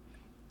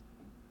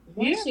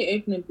 Why is she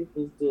opening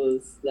people's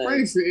doors? Like,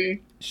 crazy.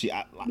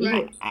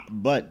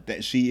 But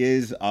that she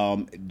is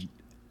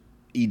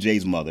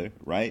EJ's mother,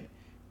 right?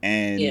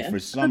 And for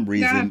some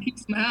reason,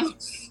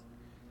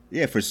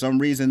 for some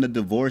reason the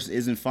divorce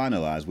isn't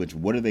finalized. Which,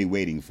 what are they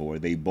waiting for?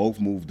 They both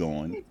moved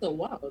on. It's a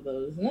while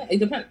though, isn't it? It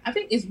depends. I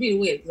think it's really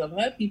weird because I've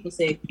heard people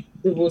say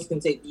divorce can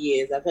take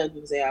years. I've heard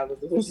people say I was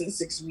divorced in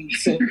 6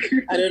 weeks. So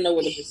I don't know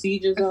what the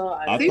procedures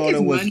are. I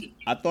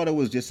thought it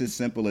was just as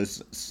simple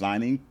as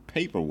signing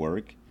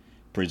paperwork,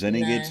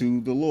 presenting it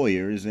to the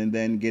lawyers, and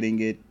then getting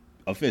it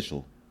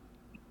official.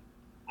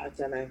 I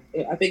don't know.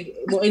 I think,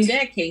 well, in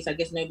their case, I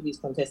guess nobody's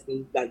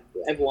contesting, like,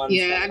 everyone's...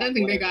 Yeah, I don't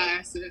think they got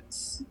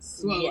assets.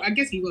 Well, I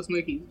guess he was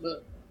smoking,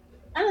 but...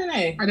 I don't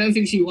know. I don't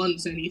think she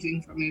wants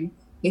anything from him.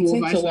 It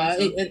takes a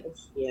while.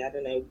 I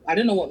don't know. I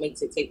don't know what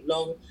makes it take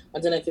long. I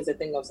don't know if it's a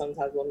thing of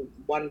sometimes when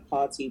one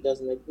party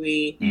doesn't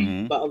agree,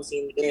 but obviously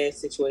in their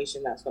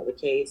situation, that's not the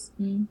case.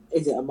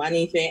 Is it a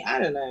money thing? I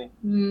don't know.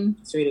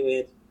 It's really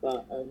weird,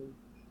 but...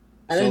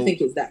 I don't think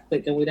it's that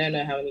quick, and we don't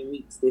know how many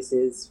weeks this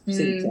is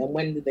since, and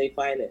when did they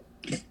file it.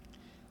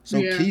 So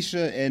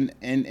Keisha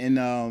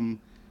and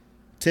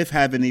Tiff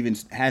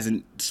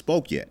hasn't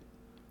spoke yet.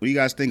 What do you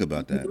guys think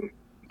about that?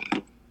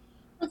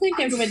 I think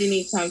everybody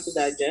needs time to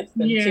digest,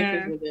 and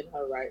Tiff is within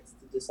her rights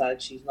to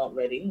decide she's not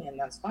ready, and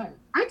that's fine.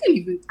 I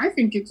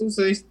think it's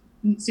also a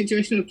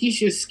situation of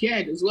Keisha's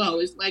scared as well.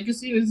 It's like as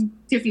soon as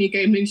Tiffany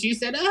came in, she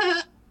said,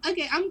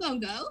 "Okay, I'm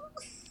gonna go."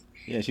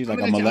 Yeah, she's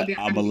like, I'm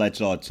gonna let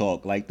y'all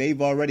talk. Like,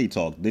 they've already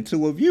talked. The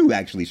 2 of you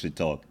actually should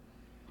talk.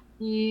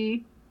 Yeah,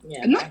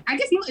 I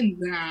guess not in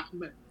that,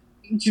 but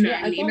do you know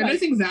what I mean? I don't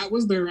think that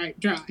was the right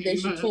drive. They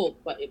should talk,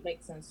 but it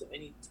makes sense to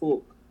only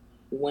talk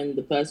when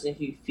the person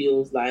who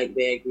feels like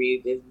they're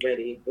aggrieved is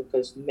ready,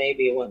 because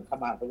maybe it won't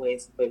come out the way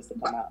it's supposed to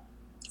come out.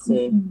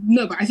 So.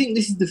 No, but I think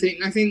this is the thing.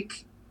 I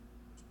think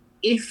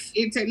if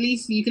it's at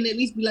least, you can at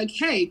least be like,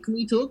 hey, can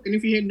we talk? And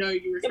if you hear no,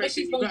 you refresh. Yeah, but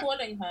she's been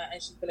calling her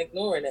and she's been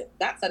ignoring it.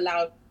 That's a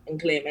loud and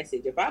clear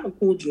message. If I haven't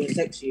called you and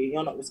text you and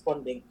you're not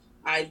responding,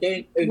 I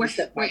don't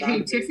overstep my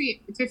boundaries.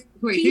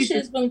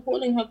 Keisha's been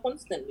calling her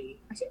constantly.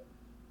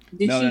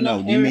 No.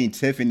 You mean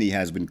Tiffany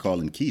has been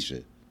calling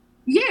Keisha?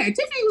 Yeah,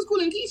 Tiffany was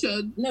calling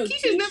Keisha. No,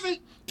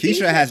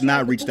 Keisha has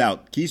not reached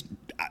out.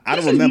 I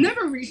don't remember.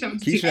 Never reached out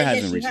to Keisha.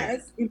 Hasn't reached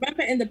out.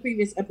 Remember in the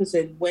previous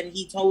episode when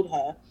he told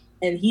her,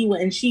 and he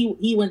went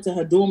to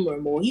her dorm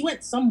room, or he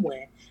went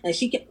somewhere, and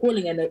she kept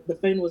calling, and the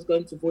phone was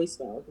going to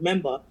voicemail.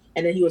 Remember?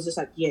 And then he was just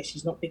like, "Yeah,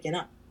 she's not picking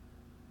up."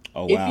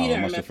 Oh, wow. I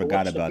must have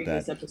forgot about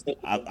that.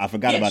 I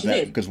forgot about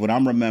that because what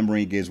I'm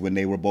remembering is when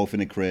they were both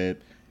in the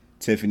crib,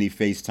 Tiffany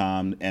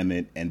FaceTimed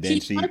Emmett, and then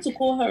she tried to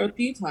call her a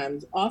few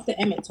times. After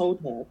Emmett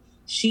told her,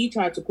 she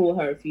tried to call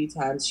her a few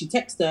times. She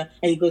texted her,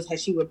 and he goes,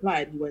 has she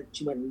replied?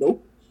 She went,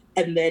 nope.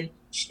 And then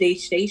they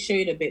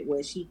showed a bit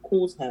where she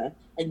calls her,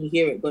 and you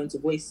hear it going to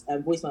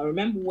voicemail.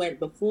 Remember when,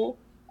 before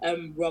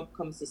Rob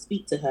comes to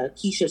speak to her,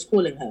 Keisha's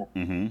calling her,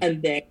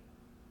 and then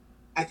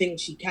I think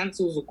she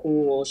cancels a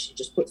call or she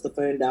just puts the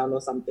phone down or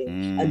something.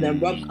 And then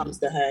Rob comes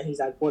to her and he's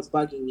like, what's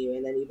bugging you?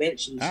 And then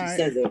eventually she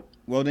says it.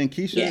 Well, then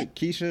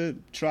Keisha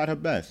tried her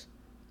best.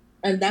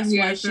 And that's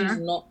why she's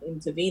not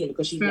intervening,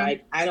 because she's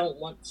like, I don't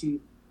want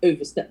to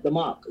overstep the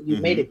mark.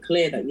 You've made it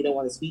clear that you don't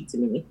want to speak to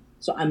me.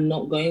 So I'm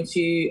not going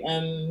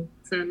to...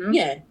 Fair enough.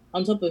 Yeah.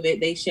 On top of it,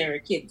 they share a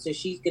kid. So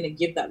she's going to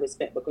give that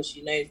respect because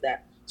she knows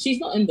that she's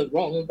not in the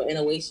wrong, but in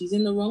a way she's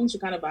in the wrong. She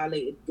kind of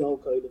violated girl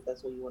code, if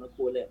that's what you want to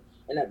call it.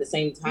 And at the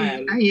same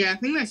time... I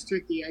think that's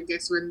tricky, I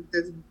guess, when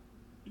there's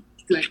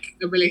like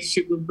a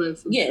relationship with both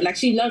of them. Yeah, like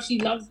she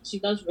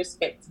does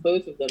respect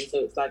both of them. So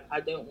it's like, I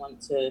don't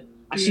want to...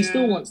 She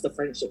still wants the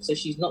friendship. So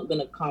she's not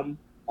going to come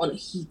on a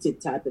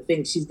heated type of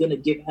thing. She's going to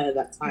give her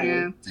that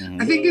time. Yeah.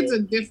 I think it's a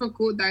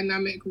difficult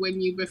dynamic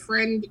when you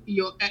befriend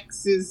your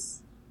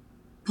ex's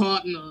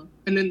partner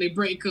and then they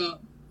break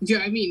up. Do you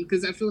know what I mean?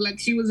 Because I feel like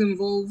she was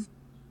involved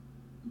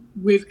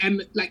with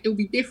Emmett. Like, it would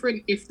be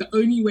different if the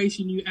only way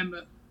she knew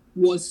Emmett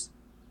was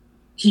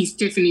he's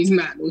Tiffany's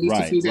man or he's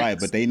Tiffany's ex. Right,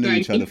 but they knew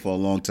each other for a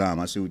long time.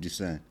 I see what you're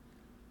saying.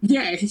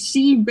 Yeah,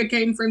 she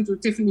became friends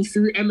with Tiffany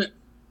through Emmett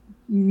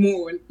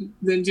more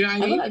than, do you know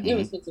what I mean? I feel like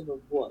irrespective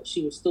of what,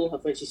 she was still her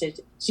friend.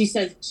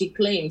 She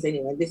claims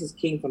anyway, this is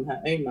came from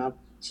her own mouth,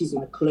 she's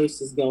my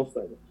closest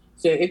girlfriend.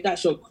 So if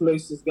that's your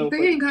closest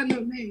girlfriend, they ain't got no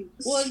names.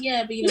 Well,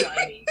 yeah, but you know what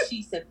I mean.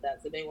 She said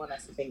that, so they want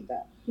us to think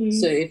that.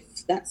 So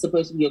if that's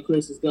supposed to be your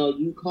closest girl,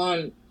 you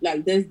can't,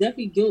 like, there's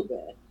definitely guilt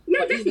there. No,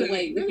 but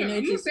definitely. Either way,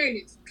 I'm not saying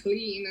it's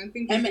clean. I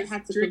think Emmett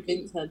had to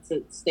convince her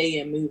to stay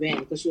and move in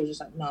because she was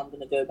just like, no, I'm going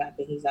to go back.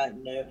 And he's like,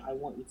 no, I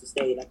want you to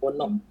stay. Like, we're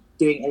not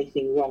doing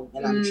anything wrong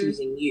and I'm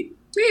choosing you.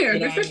 Yeah,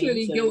 there's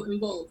definitely guilt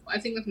involved. I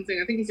think that's what I'm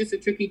saying. I think it's just a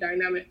tricky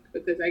dynamic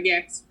because I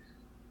guess,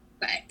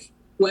 like,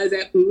 were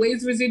there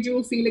always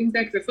residual feelings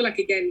there? Because I feel like,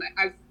 again,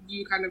 like, as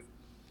you kind of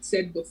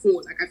said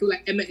before, like, I feel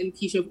like Emmett and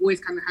Keisha have always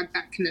kind of had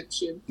that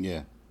connection.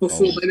 Yeah.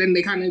 Before, but then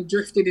they kind of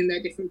drifted in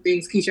their different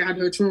things. Keisha had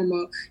her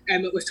trauma.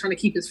 Emmett was trying to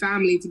keep his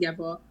family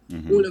together.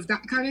 All of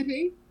that kind of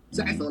thing.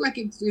 So I feel like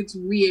it's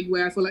weird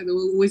where I feel like there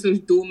were always those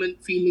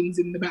dormant feelings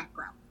in the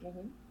background.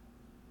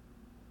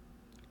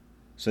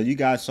 So you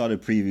guys saw the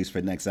previews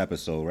for next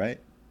episode, right?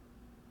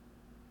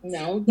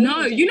 No.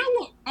 You know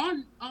what?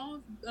 Our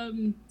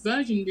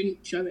version didn't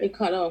show it. It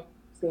cut off.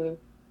 So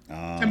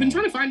I've been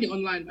trying to find it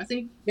online. I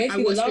think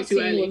basically I watched it too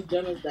early. Was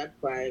Jonah's dad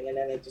crying, and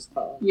then it just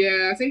cut off.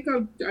 Yeah, I think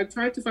I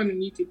tried to find it on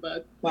YouTube,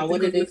 but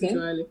what did they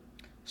say?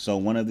 So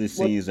one of the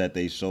scenes that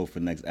they show for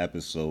next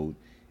episode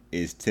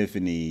is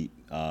Tiffany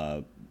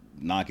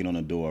knocking on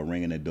the door,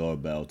 ringing the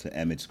doorbell to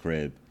Emmett's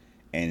crib,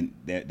 and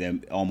they're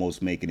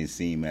almost making it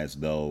seem as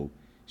though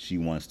she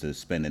wants to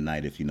spend the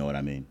night, if you know what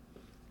I mean.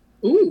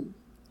 Ooh.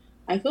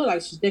 I feel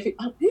like she's definitely...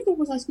 Who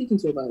was I speaking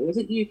to about it? Was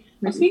it you?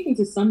 I was speaking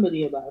to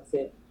somebody about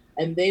it,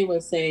 and they were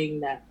saying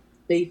that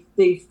they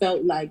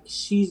felt like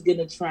she's going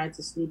to try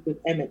to sleep with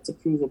Emmett to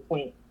prove a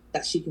point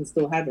that she can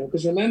still have him.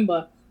 Because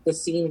remember the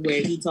scene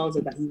where he tells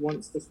her that he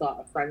wants to start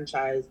a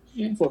franchise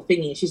for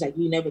Thingy, and she's like,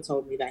 you never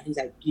told me that. He's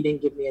like, you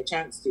didn't give me a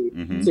chance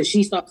to. So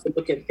she starts to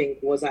look and think,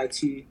 was I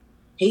too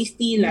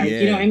hasty? Like,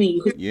 you know what I mean?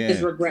 You could see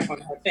this regret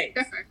on her face.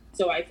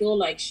 So I feel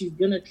like she's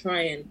going to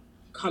try and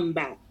come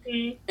back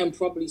and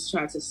probably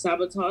try to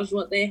sabotage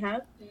what they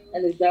have.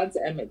 And it's down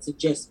to Emmett to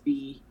just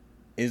be...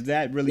 Is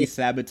that really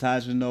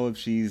sabotaging, though, if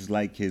she's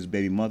like his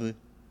baby mother?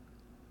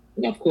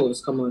 Of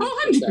course, come on.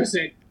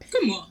 100%.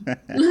 Come on.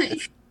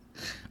 Like,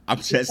 I'm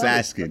just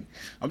asking.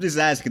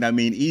 I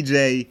mean,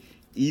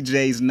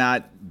 EJ's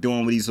not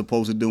doing what he's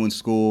supposed to do in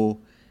school.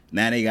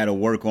 Now they got to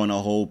work on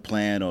a whole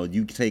plan, or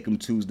you take him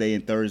Tuesday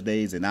and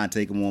Thursdays and I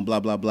take him on blah,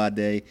 blah, blah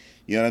day.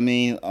 You know what I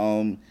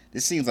mean?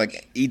 This seems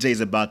like EJ's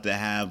about to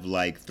have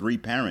like 3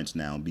 parents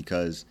now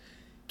because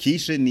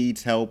Keisha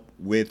needs help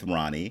with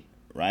Ronnie,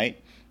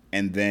 right?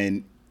 And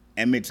then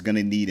Emmett's going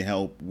to need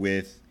help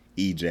with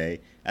EJ.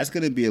 That's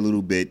going to be a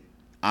little bit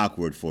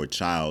awkward for a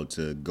child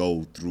to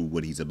go through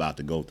what he's about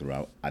to go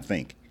through, I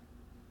think.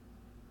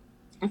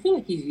 I feel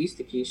like he's used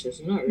to Keisha.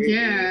 So not really.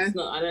 Yeah. It's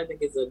not, I don't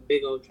think it's a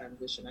big old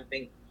transition. I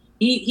think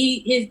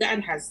his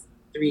dad has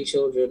 3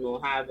 children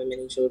or however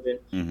many children.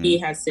 He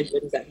has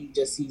siblings that he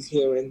just sees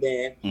here and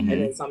there. And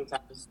then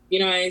sometimes, you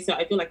know, so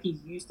I feel like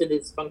he's used to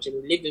this function.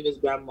 He lived with his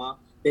grandma.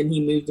 Then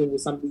he moved in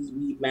with somebody's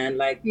weed man.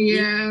 Like,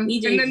 and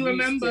then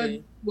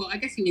remembered, well, I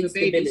guess he was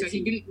a baby, so he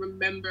didn't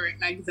remember it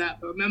like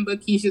that. But remember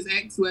Keisha's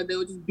ex where they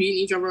were just beating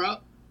each other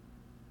up?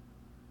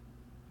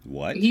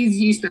 What? He's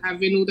used to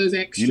having all those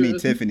extras. You mean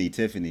Tiffany's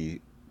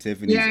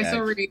ex.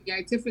 Sorry.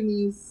 Yeah,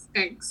 Tiffany's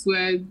ex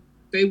where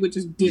they were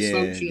just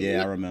dysfunctional.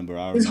 Yeah, I remember.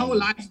 His whole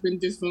life's been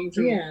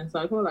dysfunctional. Yeah, so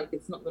I feel like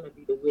it's not going to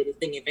be the weirdest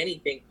thing. If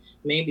anything,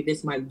 maybe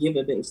this might give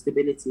a bit of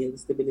stability and the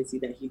stability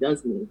that he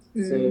does need.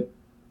 So,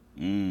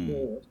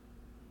 yeah.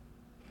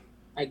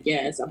 I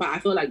guess. But I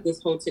feel like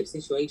this whole tip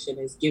situation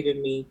is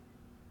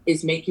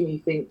making me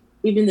think,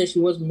 even though she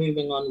was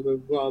moving on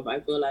with Rob, I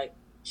feel like,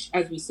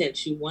 as we said,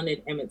 she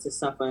wanted Emmett to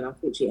suffer, and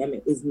unfortunately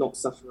Emmett is not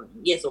suffering.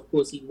 Yes, of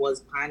course, he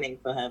was pining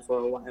for her for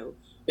a while,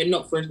 but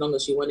not for as long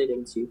as she wanted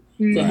him to.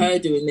 So her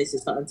doing this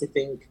is starting to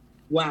think,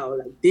 wow,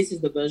 like, this is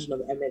the version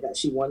of Emmett that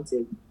she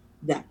wanted,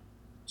 that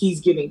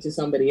he's giving to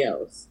somebody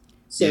else.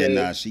 So,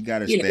 she got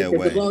to stay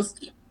away.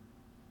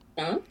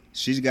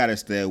 She's got to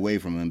stay away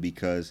from him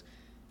because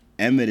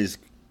Emmett is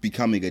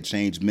becoming a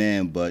changed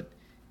man, but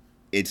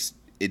it's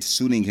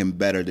suiting him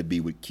better to be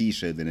with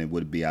Keisha than it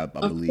would be, I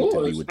believe,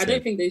 to be with Tiff. I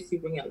don't think those two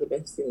bring out the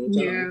best in each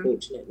other,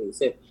 unfortunately.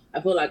 So I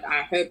feel like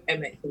I hope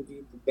Emmett can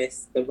do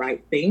the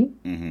right thing.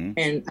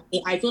 And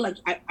I feel like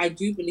I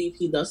do believe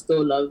he does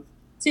still love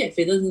Tiff.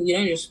 You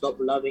don't just stop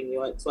loving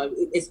your ex-wife,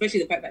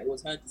 especially the fact that it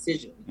was her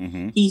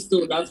decision. He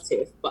still loves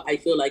Tiff, but I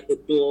feel like the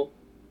door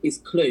is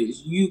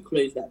closed. You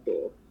closed that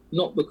door.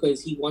 Not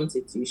because he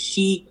wanted to,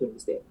 she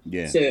closed it.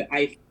 Yeah. So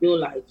I feel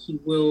like he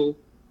will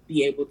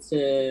be able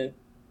to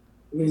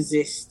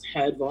resist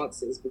her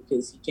advances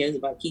because he cares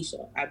about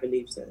Keisha. I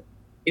believe so.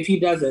 If he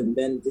doesn't,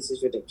 then this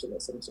is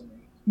ridiculous. I'm sorry.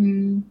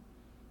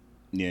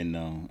 Yeah,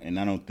 no. And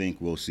I don't think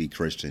we'll see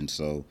Christian,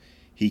 so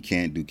he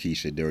can't do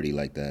Keisha dirty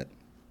like that.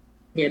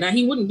 Yeah, now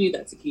he wouldn't do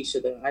that to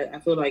Keisha, though. I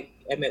feel like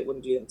Emmett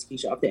wouldn't do that to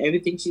Keisha. After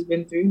everything she's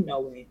been through,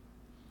 no way.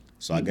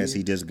 So I guess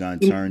he just gonna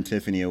turn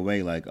Tiffany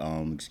away, like,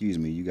 excuse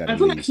me, you gotta I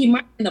feel leave. like he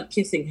might end up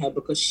kissing her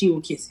because she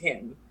will kiss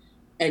him,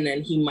 and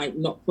then he might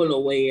not pull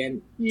away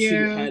and treat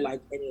her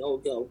like any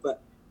old girl,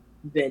 but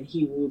then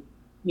he will,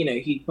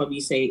 he'd probably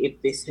say,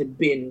 if this had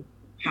been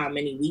how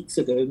many weeks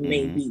ago,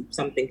 maybe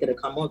something could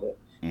have come of it.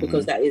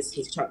 Because that is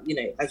his child, you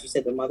know, as you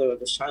said, the mother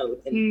of his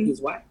child and his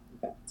wife, in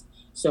fact.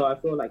 So I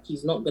feel like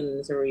he's not going to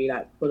necessarily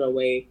like pull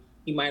away.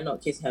 He might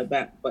not kiss her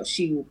back, but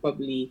she will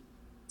probably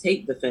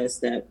take the first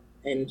step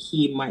and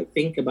he might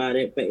think about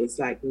it. But it's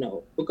like,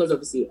 no, because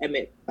obviously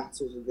Emmett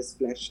battles with his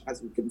flesh,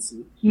 as we can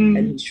see,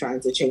 and he's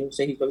trying to change.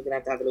 So he's probably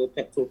going to have a little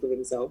pep talk with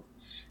himself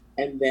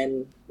and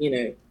then, you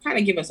know, kind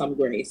of give her some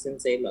grace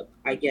and say, look,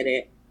 I get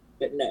it,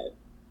 but no.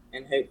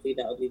 And hopefully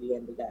that'll be the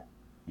end of that.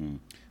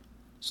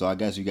 So I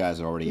guess you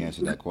guys already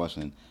answered that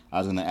question. I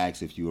was gonna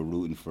ask if you were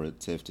rooting for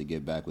Tiff to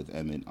get back with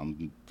Emmett.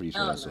 I'm pretty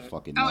sure that's a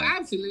fucking no. Oh,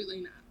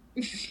 absolutely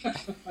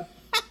not.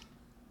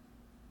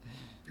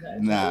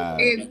 Nah.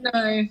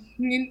 No.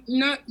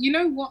 You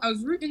know what? I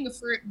was rooting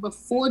for it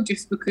before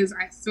just because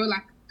I feel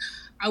like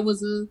I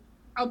was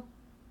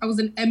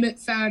an Emmett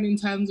fan in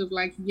terms of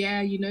like,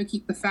 yeah, you know,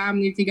 keep the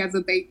family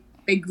together.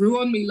 They grew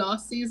on me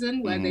last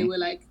season where they were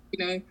like,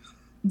 you know,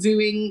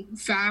 doing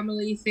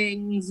family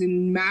things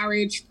and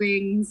marriage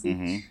things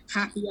and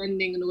happy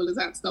ending and all of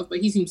that stuff, but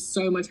he seems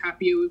so much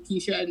happier with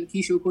Keisha, and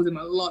Keisha will cause him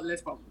a lot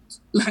less problems.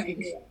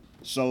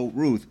 So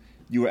Ruth,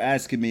 you were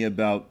asking me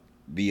about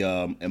the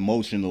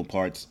emotional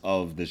parts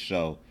of the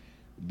show.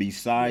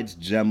 Besides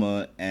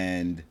Gemma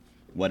and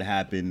what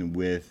happened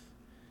with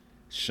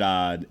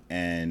Shad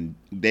and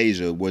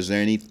Deja, was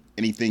there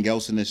anything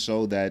else in the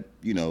show that,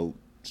 you know,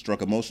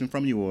 struck emotion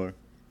from you? Or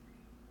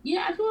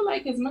yeah, I feel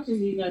like as much as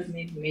you guys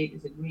may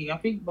disagree, I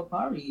think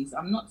Bakari's,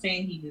 I'm not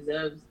saying he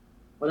deserves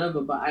whatever,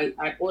 but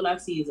I all I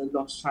see is a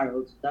lost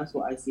child. That's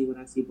what I see when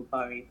I see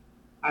Bakari.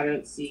 I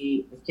don't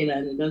see a killer,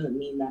 and it doesn't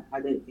mean that I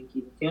don't think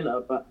he's a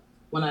killer, but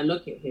when I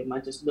look at him, I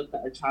just look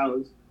at a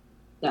child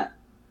that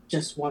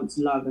just wants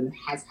love and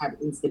has had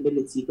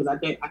instability. Because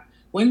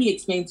when he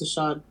explained to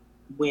Shad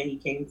where he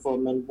came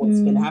from and what's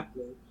been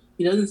happening,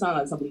 he doesn't sound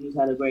like somebody who's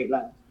had a great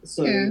life.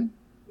 So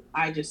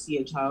I just see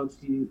a child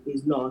who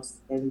is lost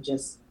and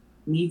just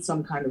needs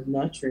some kind of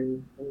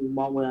nurturing in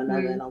one way or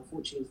another. And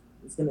unfortunately,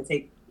 it's going to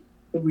take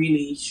a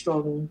really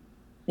strong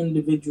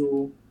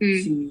individual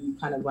to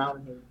kind of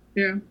ground him.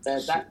 Yeah.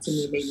 That to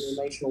me made me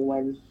emotional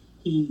when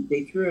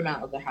they threw him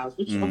out of the house,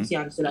 which obviously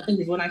I understood. I think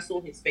is when I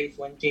saw his face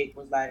when Jake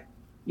was like,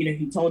 you know,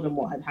 he told him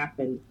what had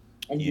happened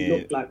and he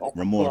looked like, oh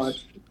remorse. my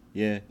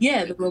God.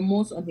 Yeah, the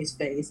remorse on his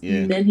face. Yeah.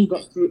 And then he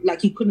got through,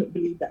 like he couldn't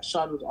believe that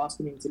Shad was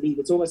asking him to leave.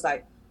 It's almost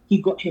like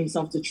he got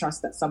himself to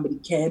trust that somebody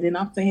cared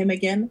enough for him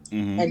again.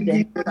 And then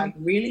he was like,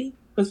 really?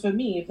 Because for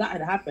me, if that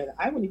had happened,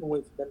 I wouldn't even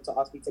wait for them to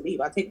ask me to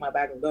leave. I'd take my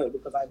bag and go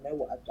because I know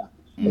what I've done.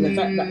 But the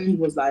fact that he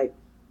was like,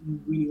 you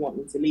really want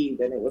me to leave?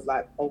 And it was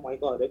like, oh my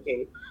God,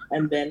 okay.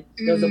 And then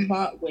there was a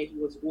part where he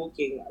was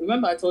walking.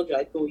 Remember I told you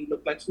I thought he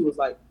looked like he was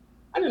like,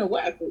 I don't know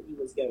where I thought he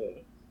was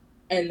going.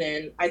 And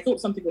then I thought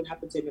something would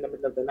happen to him in the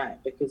middle of the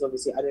night because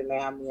obviously I didn't know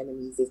how many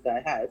enemies this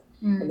guy had.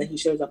 And then he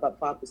shows up at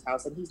Papa's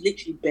house and he's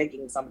literally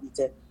begging somebody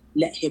to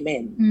let him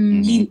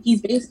in.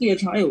 He's basically a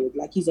child.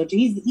 Like he's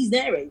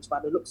their age by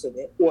the looks of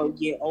it, or a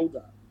year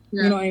older.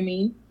 You know what I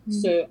mean?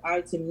 So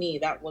to me,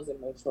 that was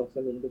emotional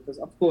for me because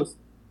of course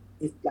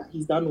it's like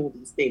he's done all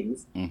these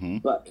things,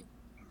 but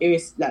it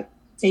was like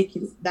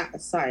taking that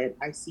aside,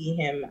 I see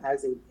him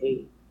as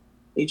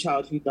a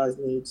child who does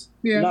need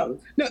love.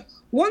 No,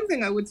 one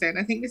thing I would say, and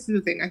I think this is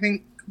the thing, I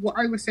think what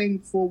I was saying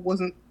before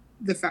wasn't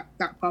the fact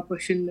that Papa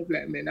shouldn't have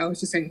let him in. I was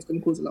just saying it's going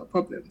to cause a lot of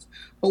problems.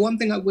 But one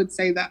thing I would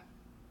say that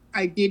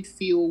I did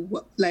feel,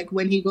 like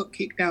when he got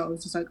kicked out, I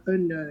was just like, oh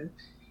no,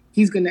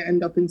 he's going to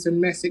end up in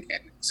some mess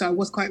again. So I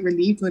was quite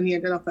relieved when he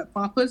ended up at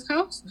Papa's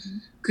house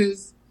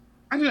because,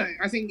 I don't know,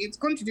 I think it's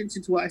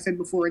contradicted to what I said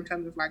before in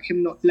terms of like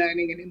him not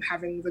learning and him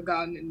having the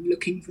gun and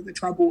looking for the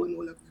trouble and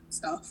all of that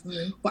stuff.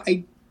 But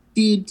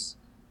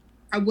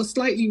I was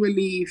slightly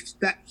relieved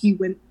that he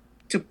went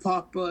to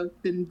Papa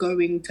than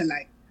going to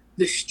like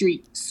the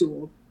streets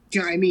or, do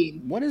you know what I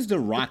mean? What is the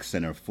Rock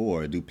Center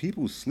for? Do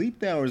people sleep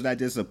there, or is that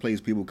just a place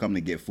people come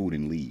to get food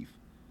and leave?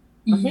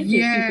 I think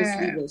people sleep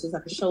there. It's just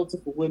like a shelter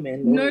for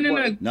women. No.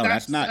 No,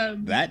 that's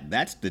not.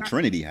 That's the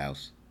Trinity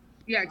House.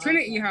 Yeah,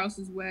 Trinity House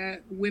is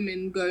where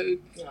women go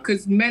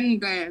because men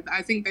there,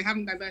 I think they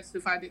haven't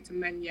diversified it to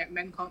men yet.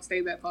 Men can't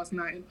stay there past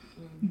 9.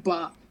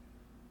 But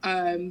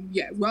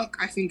Rock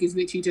I think is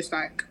literally just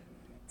like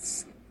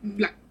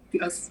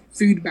a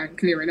food bank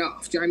clear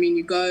enough. Do you know what I mean?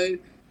 You go.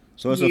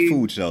 So it's a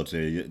food shelter.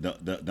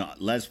 The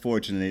less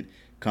fortunate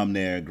come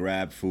there,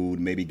 grab food,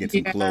 maybe get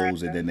some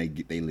clothes, and then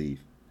they leave.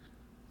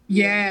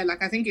 Yeah,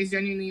 like I think it's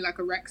genuinely like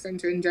a rec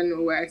center in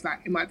general, where it's like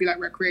it might be like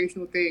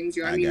recreational things.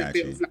 You know what I mean? A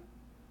bit of like,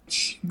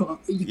 but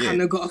you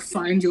kind of got to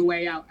find your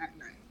way out at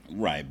night.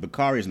 Right,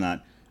 Bakari's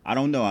not. I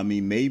don't know. I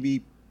mean,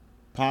 maybe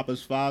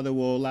Papa's father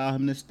will allow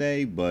him to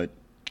stay, but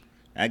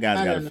that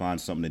guy's got to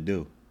find something to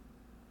do.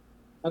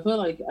 I feel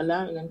like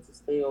allowing them to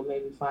stay or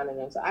maybe finding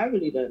them. So I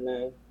really don't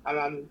know.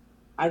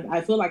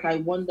 I feel like I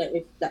wonder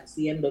if that's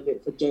the end of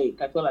it for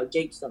Jake. I feel like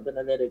Jake's not going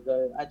to let it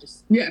go.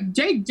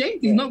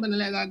 Jake is not going to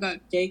let that go.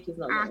 Jake is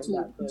not letting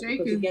that go.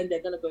 Because again,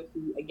 they're going to go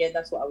through, again,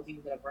 that's what I was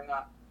even going to bring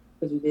up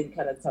because we didn't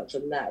kind of touch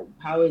on that.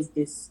 How is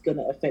this going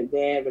to affect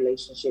their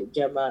relationship,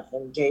 Gemma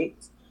and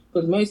Jake's?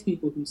 Because most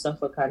people who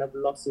suffer kind of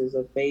losses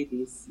of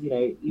babies, you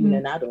know, even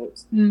in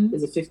adults,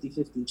 there's a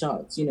 50-50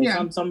 chance. You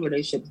know, some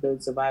relationships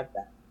don't survive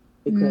that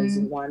because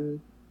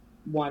one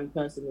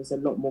person is a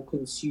lot more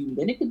consumed,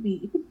 and it could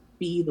be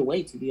either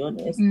way, to be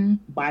honest,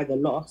 by the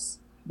loss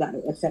that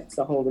affects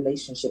the whole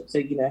relationship. So,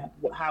 you know,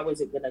 how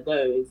is it going to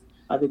go?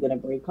 Are they going to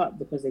break up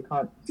because they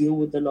can't deal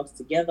with the loss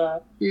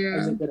together?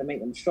 Is it going to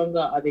make them stronger?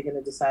 Are they going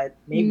to decide,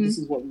 maybe this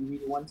is what we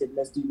really wanted,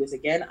 let's do this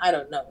again? I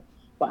don't know.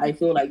 But I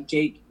feel like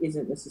Jake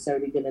isn't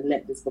necessarily going to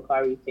let this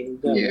Bakari thing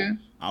go. Yeah.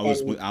 I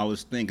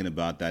was thinking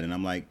about that, and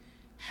I'm like,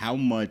 how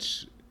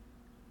much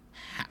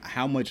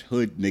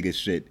hood nigga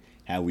shit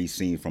have we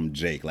seen from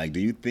Jake? Like, do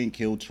you think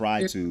he'll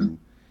try to,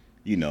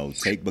 you know,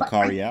 take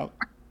Bakari out?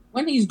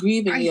 When he's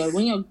grieving,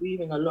 when you're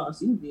grieving a lot,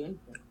 he'll do anything.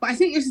 But I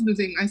think this is the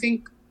thing. I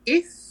think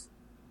if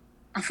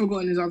I've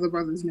forgotten his other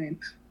brother's name,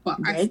 but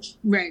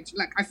Reg.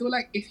 Like, I feel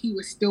like if he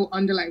was still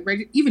under like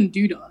Reg, even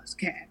Duda's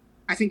care,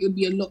 I think it would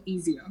be a lot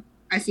easier.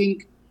 I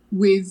think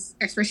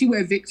especially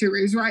where Victor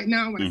is right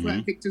now, when I feel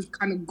like Victor's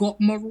kind of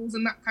got morals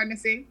and that kind of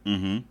thing,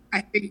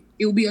 I think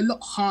it'll be a lot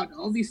harder.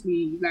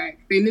 Obviously, like,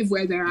 they live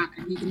where they're at,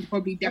 and he can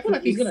probably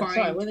definitely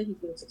find. Whether he's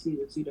going to succeed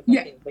with two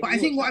different things. But I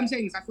think what I'm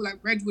saying is, I feel like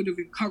Red would have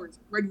encouraged.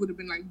 Red would have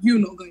been like, "You're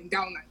not going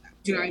down like that."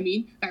 Do you know what I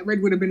mean? Like,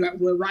 Red would have been like,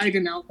 "We're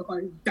riding out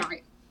because he's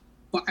dying."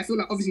 But I feel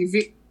like obviously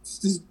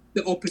Vic's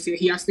the opposite.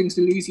 He has things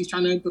to lose. He's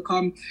trying to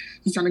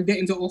get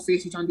into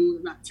office. He's trying to do all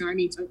of that. Do you know what I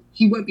mean? So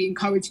he won't be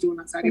encouraged to on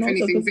that side. And if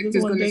anything,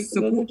 Victor's going to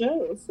support.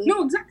 Jail, so.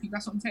 No, exactly.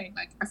 That's what I'm saying.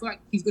 Like, I feel like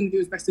he's going to do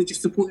his best to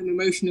just support him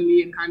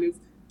emotionally and kind of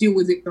deal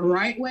with it the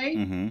right way.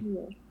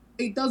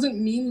 It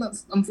doesn't mean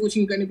that's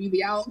unfortunately going to be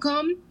the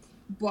outcome,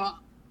 but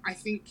I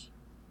think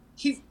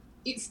his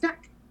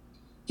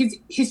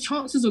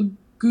chances are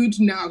good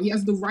now. He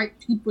has the right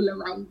people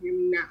around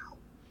him now,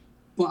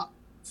 but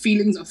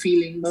feelings are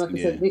feelings. But like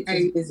I said,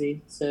 Victor's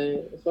busy,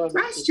 so as far as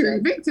that's true.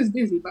 Victor's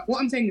busy, but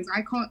what I'm saying is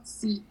I can't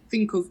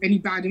think of any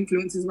bad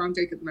influences around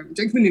Jake at the moment.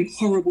 Jake's been in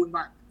horrible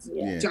environments. Do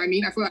you know what I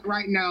mean? I feel like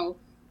right now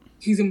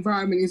his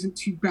environment isn't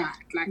too bad.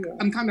 Like,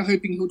 I'm kind of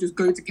hoping he'll just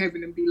go to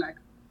Kevin and be like,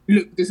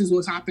 "Look, this is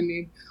what's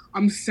happening.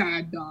 I'm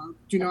sad, dog."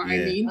 Do you know what I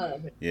mean?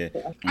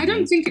 I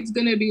don't think it's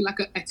gonna be like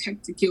an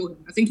attempt to kill him.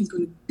 I think he's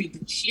gonna beat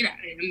the shit out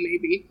of him,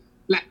 maybe.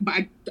 Like, but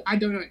I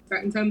don't know.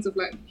 Like, in terms of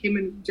like him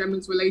and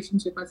Gemma's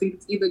relationship, I think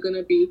it's either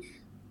gonna be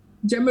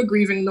Gemma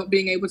grieving, not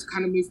being able to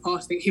kind of move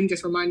past it, him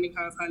just reminding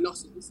her of her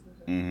losses.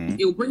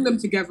 It'll bring them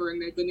together,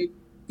 and they're gonna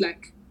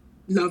like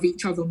love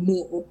each other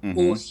more.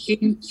 Or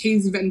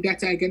his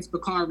vendetta against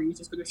Bakari is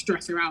just gonna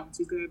stress her out.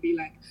 He's gonna be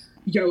like,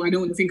 "Yo, I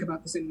don't want to think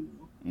about this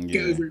anymore.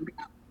 Get over it."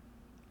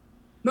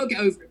 Not get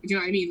over it, but you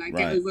know what I mean? Like,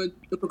 get over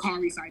the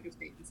Bakari side of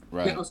things.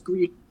 Let us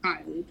grieve the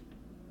child,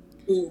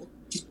 or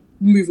just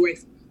move away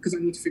from it, because I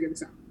need to figure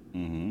this out.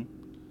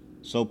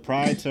 So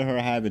prior to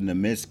her having the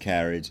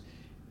miscarriage,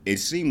 it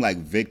seemed like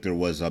Victor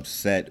was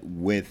upset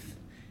with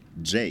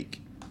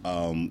Jake.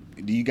 Do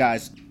you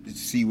guys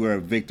see where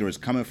Victor is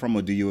coming from,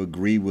 or do you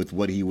agree with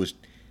what he was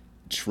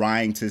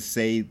trying to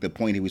say, the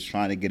point he was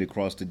trying to get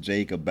across to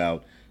Jake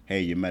about,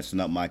 hey, you're messing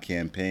up my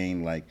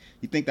campaign? Like,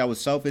 you think that was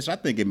selfish? I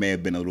think it may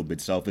have been a little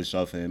bit selfish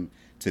of him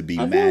to be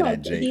mad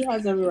at Jake. He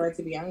has every right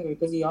to be angry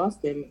because he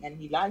asked him and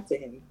he lied to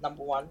him.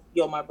 Number one,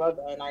 you're my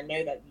brother and I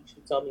know that you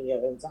should tell me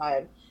your own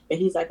time. But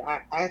he's like,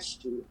 I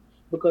asked you.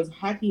 Because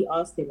had he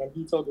asked him and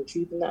he told the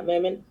truth in that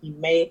moment, he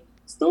may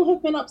still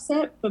have been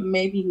upset, but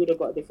maybe he would have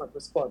got a different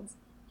response.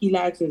 He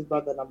lied to his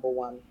brother, number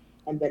one.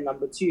 And then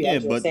number two,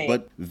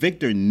 but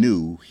Victor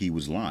knew he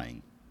was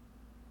lying.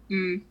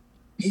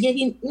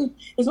 Yeah,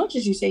 as much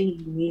as you say he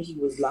knew he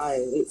was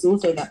lying, it's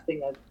also that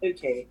thing of,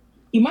 okay,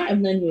 he might have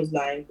known he was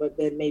lying, but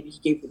then maybe he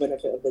gave the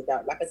benefit of the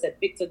doubt. Like I said,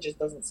 Victor just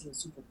doesn't seem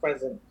super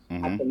present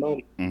at the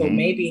moment. So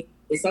maybe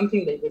it's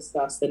something they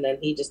discussed and then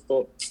he just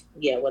thought,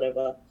 yeah,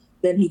 whatever.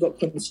 Then he got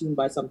consumed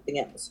by something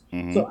else.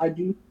 So I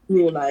do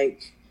feel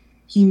like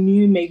he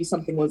knew maybe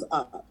something was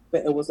up,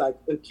 but it was like,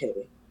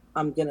 okay,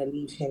 I'm going to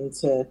leave him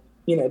to,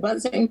 you know. But at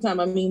the same time,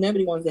 I mean,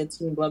 nobody wants their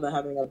twin brother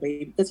having a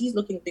baby because he's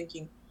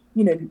thinking,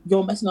 you know,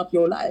 you're messing up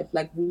your life.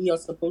 Like, we are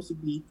supposed to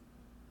be,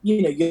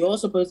 you know, you're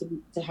supposed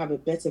to have a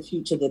better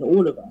future than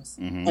all of us.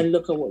 And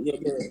look at what you're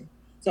doing.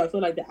 So I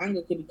feel like the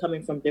anger could be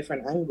coming from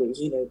different angles,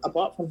 you know,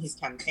 apart from his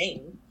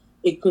campaign.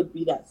 It could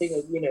be that thing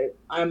of, you know,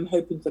 I'm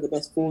hoping for the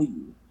best for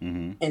you.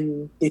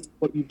 And this is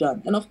what you've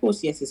done. And of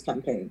course, yes, his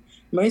campaign.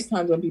 Most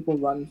times when people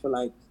run for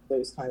like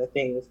those kind of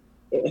things,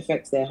 it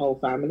affects their whole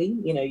family.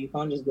 You know, you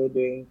can't just go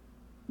doing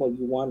what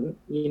you want.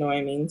 You know what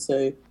I mean?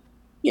 So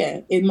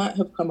yeah, it might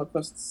have come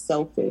across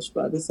selfish,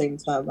 but at the same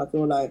time, I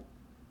feel like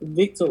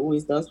Victor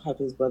always does have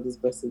his brother's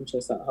best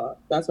interests at heart.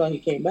 That's why he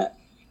came back.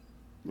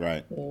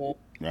 Right. Yeah.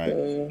 Right.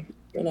 So,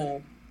 you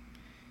know,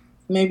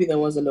 maybe there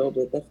was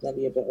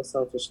definitely a bit of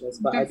selfishness,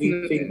 but I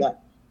do think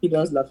that he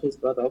does love his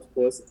brother, of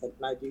course, and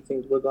I do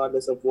think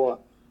regardless of what,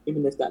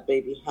 even if that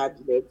baby had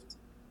lived,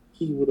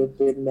 he would have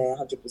been there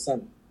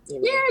 100%. You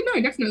know? Yeah,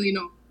 no, definitely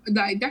not.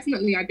 Like,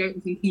 definitely, I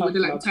don't think he would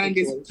have like turned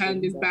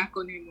his back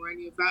on him or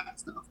any of that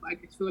stuff. But I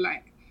just feel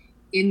like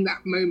in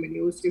that moment,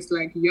 it was just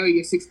like, yo,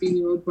 your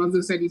 16-year-old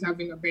brother said he's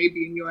having a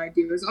baby, and your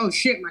idea was, oh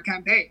shit, I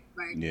can't pay.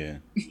 Like, Yeah.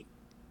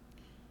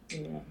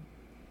 Yeah.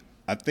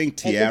 I think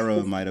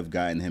Tiara might have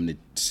gotten him to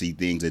see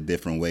things a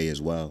different way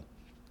as well.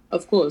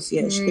 Of course,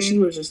 yeah. She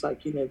was just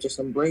like, just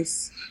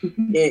embrace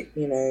it,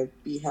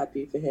 be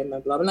happy for him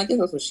and blah. And I guess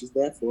that's what she's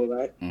there for,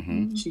 right?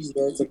 Mm-hmm. She's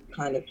there to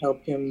kind of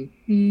help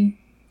him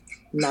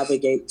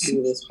navigate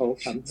through this whole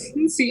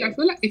campaign. See, I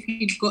feel like if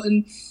he'd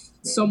gotten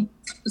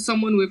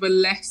someone with a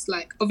less,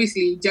 like,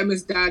 obviously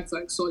Gemma's dad's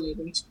like solid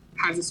and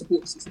has a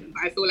support system,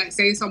 but I feel like,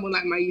 say someone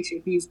like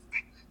Maisha who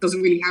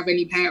doesn't really have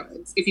any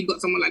parents, if he'd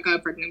got someone like her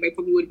pregnant, they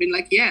probably would have been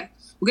like, yeah,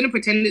 we're going to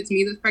pretend it's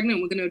me that's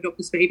pregnant, we're going to adopt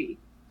this baby.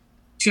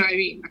 Do you know what I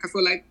mean? Like, I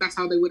feel like that's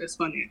how they would have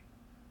spun it.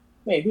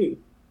 Wait, who?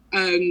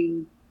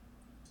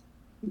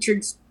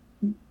 Trig's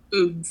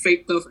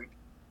fake girlfriend.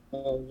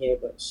 Oh, yeah,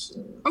 but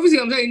obviously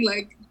I'm saying,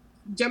 like,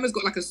 Gemma's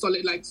got like a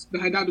solid, like,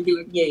 her dad would be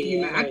like,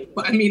 mad. Right.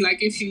 But I mean, like,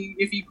 if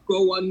you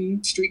go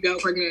one street girl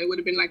pregnant, it would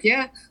have been like,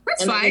 yeah,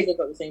 that's fine. I think they've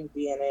got the same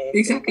DNA.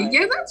 Exactly.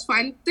 Yeah, that's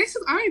fine. This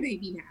is our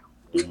baby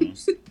now.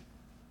 Mm-hmm.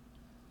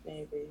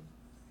 Maybe.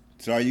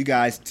 So are you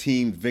guys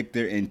team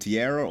Victor and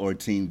Tiara or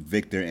team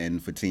Victor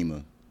and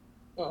Fatima?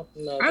 Oh,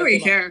 no. I don't really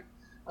care.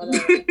 I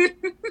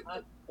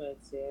prefer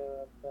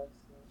Tiara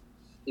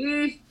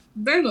personally.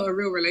 They're not a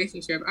real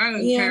relationship. I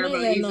don't care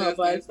about either. No,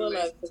 but I feel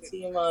like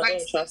Fatima, I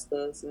don't trust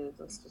her, so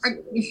that's just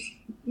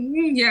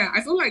yeah,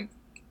 I feel like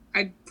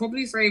I'd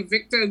probably say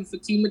Victor and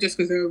Fatima just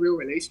because they're a real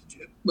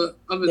relationship. But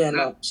other than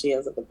that, she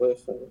has like a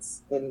boyfriend.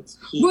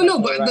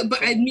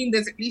 But I mean,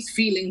 there's at least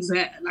feelings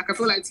there. Like, I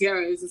feel like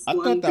Tiara is just I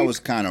thought that was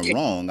kind of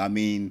wrong. I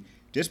mean,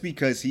 just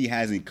because he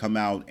hasn't come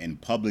out and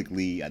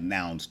publicly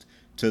announced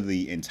to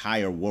the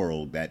entire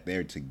world that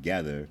they're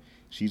together,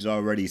 she's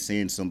already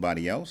seeing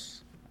somebody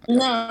else?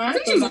 No, I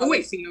think she's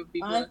always seen other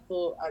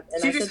people.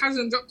 She just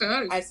hasn't dropped her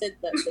hers. I said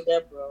that to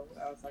Deborah.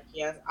 I was like,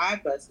 yes, I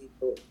personally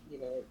thought,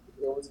 it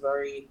was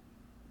very,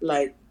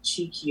 like,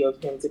 cheeky of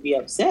him to be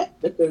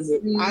upset because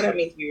I don't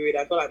mean to be rude.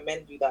 I feel like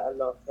men do that a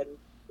lot, and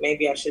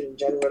maybe I shouldn't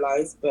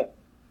generalize, but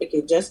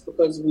okay, just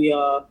because we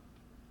are,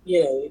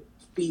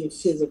 being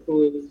physical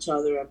with each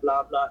other and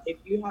blah blah. If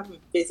you haven't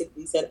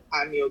physically said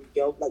I'm your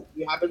girl, like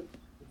you haven't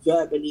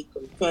verbally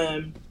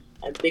confirmed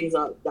and things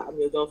like that I'm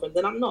your girlfriend,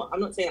 then I'm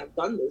not saying I've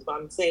done this, but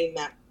I'm saying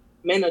that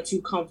men are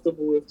too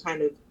comfortable with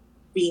kind of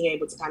being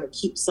able to kind of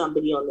keep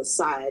somebody on the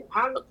side.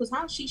 Because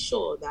how's she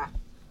sure that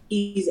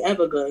he's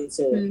ever going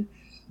to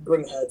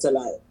bring her to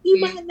life? He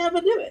might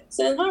never do it.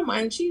 So in her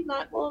mind, she's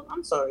like, well,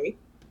 I'm sorry.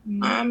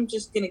 I'm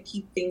just going to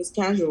keep things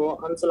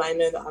casual until I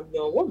know that I'm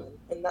your woman.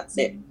 And that's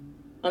it.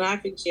 And I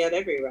think she had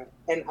every right.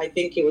 And I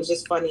think it was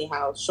just funny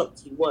how shocked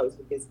he was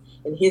because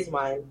in his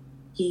mind,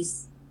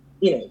 he's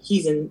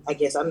in, I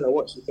guess, I don't know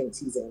what he thinks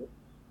he's in,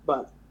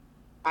 but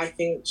I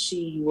think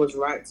she was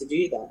right to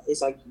do that.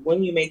 It's like,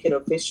 when you make it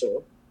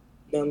official,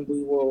 then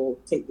we will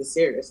take this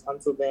serious.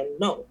 Until then,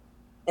 no.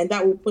 And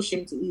that will push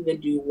him to either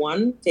do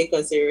one, take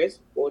her serious,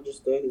 or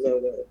just go his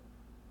own way.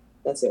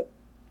 That's it.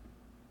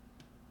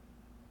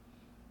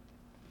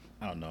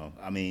 I don't know.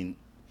 I mean,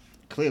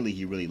 clearly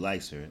he really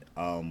likes her.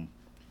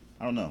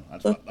 I don't know. I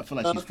feel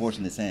like she's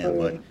forcing his hand,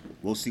 but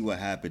we'll see what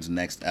happens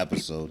next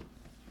episode.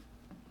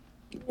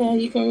 Yeah,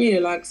 you can really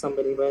like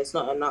somebody, but it's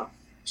not enough.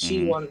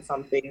 She wants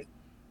something.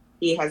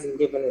 He hasn't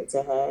given it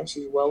to her, and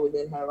she's well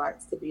within her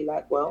rights to be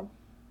like, well,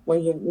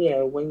 when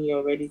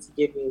you're ready to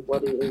give me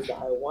what it is that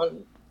I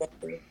want,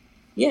 then,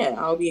 yeah,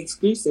 I'll be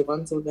exclusive.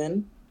 Until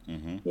then,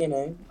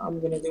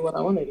 I'm gonna do what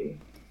I want to do.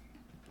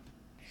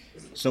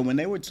 So when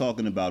they were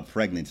talking about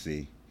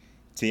pregnancy,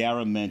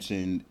 Tiara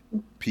mentioned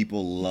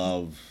people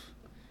love,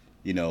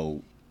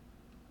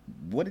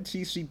 what did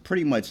she? She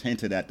pretty much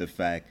hinted at the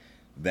fact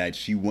that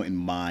she wouldn't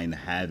mind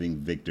having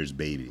Victor's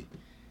baby.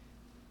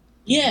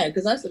 Yeah,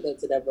 because I said that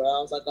to Deborah.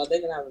 I was like, "Are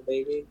they gonna have a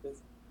baby?" Because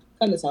it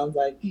kind of sounds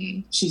like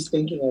she's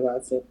thinking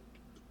about it.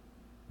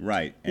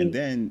 Right, and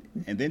then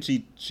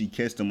she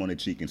kissed him on the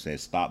cheek and said,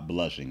 "Stop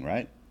blushing."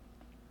 Right.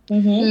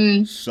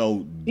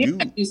 So you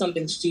might do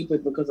something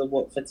stupid because of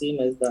what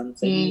Fatima's done.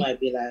 So you might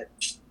be like,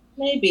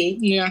 maybe.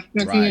 Yeah,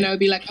 next thing you know,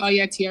 be like, "Oh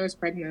yeah, Tiara's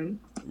pregnant."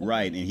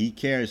 Right, and he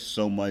cares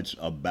so much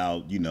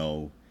about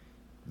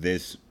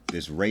this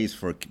race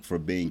for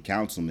being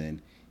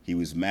councilman. He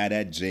was mad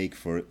at Jake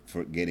for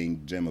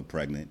getting Gemma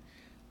pregnant.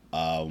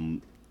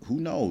 Who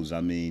knows?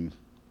 I mean,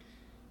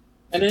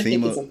 I don't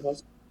think it's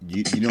impossible.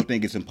 You don't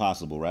think it's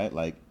impossible, right?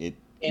 Like it.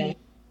 Yeah.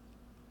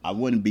 I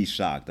wouldn't be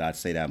shocked. I'd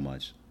say that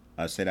much.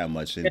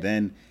 And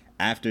then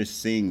after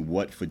seeing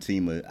what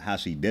Fatima, how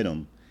she did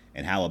him,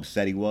 and how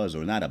upset he was,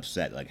 or not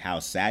upset, like how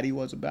sad he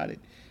was about it,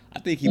 I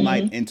think he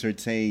might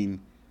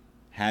entertain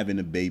having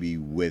a baby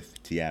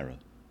with Tiara.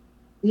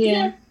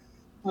 Yeah.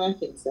 I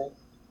think so.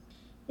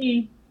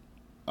 Yeah,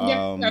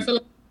 I feel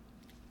like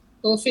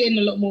it'll fit in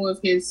a lot more of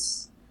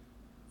his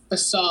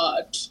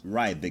facade.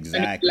 Right,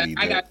 exactly. Like,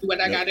 I got to do what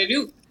I got to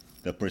do.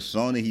 The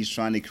persona he's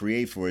trying to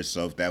create for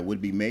himself, that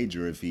would be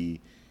major if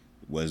he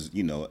was,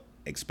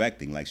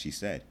 expecting, like she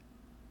said.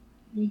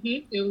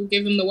 It will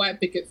give him the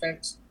white picket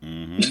fence.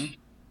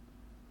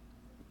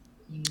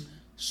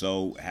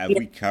 So have Yeah,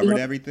 we covered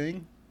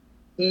everything?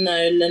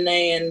 no,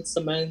 Lene and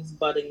Simone's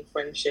budding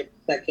friendship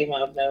that came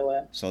out of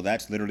nowhere. So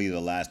that's literally the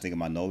last thing in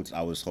my notes.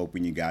 I was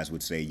hoping you guys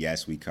would say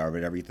yes, we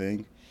covered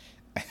everything.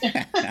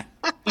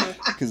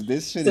 Because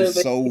this shit So is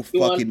basically, so you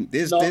want fucking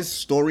not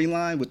this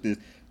storyline with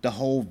the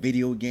whole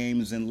video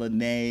games and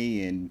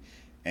Lene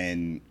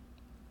and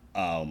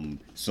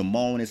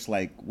Simone. It's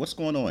like, what's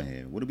going on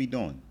here? What are we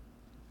doing?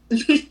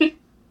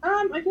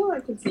 I feel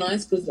like it's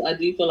nice because I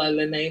do feel like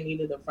Lene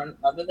needed a friend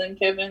other than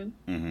Kevin.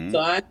 Mm-hmm. So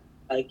I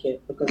like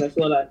it because I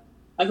feel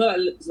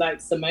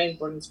like Simone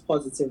brings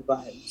positive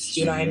vibes.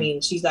 Do you know what I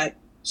mean? She's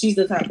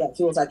the type that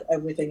feels like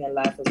everything in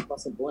life is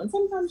possible, and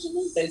sometimes you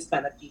need those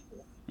kind of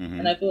people. Mm-hmm.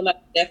 And I feel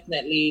like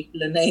definitely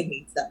Lene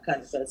needs that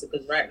kind of person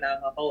because right now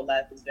her whole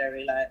life is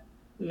very like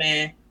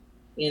meh.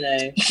 You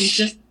know, she's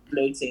just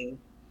floating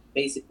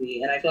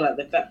basically. And I feel like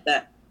the fact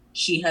that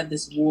she had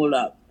this wall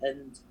up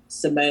and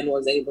Simone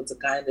was able to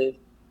kind of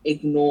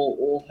ignore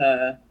all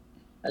her,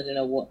 I don't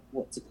know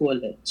what to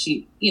call it.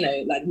 She, you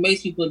know, like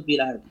most people would be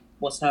like,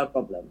 what's her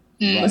problem?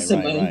 Right, But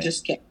Simone right.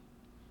 just kept,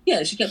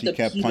 she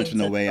kept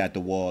punching away at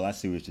the wall. I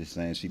see what you're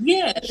saying. She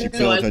so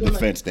peeled her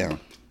defense down.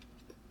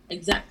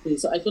 Exactly.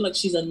 So I feel like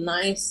she's a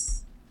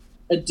nice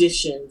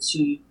addition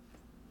to,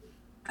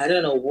 I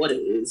don't know what it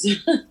is.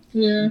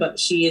 Yeah. But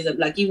she is,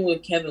 like, even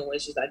with Kevin, where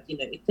she's like, you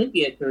know, it could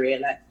be a career.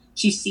 Like,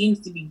 she seems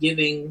to be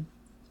giving,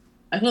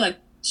 I feel like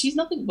she's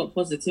nothing but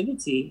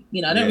positivity.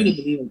 You know, I don't really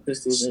believe in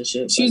crystals and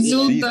shit. She's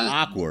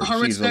awkward.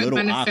 She's a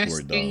little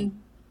awkward, though.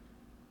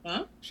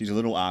 Huh? She's a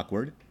little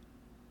awkward.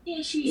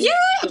 Yeah,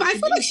 but I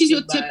feel like she's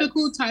your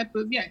typical type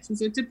of,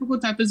 she's your typical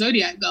type of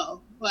Zodiac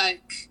girl.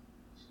 Like,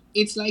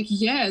 it's like,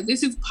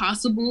 this is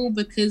possible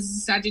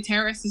because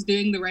Sagittarius is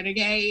doing the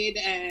renegade.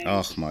 And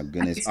oh, my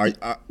goodness.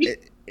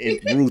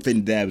 Ruth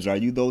and Debs, are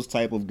you those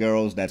type of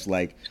girls that's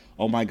like,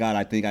 oh, my God,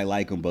 I think I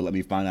like him, but let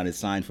me find out his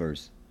sign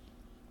first?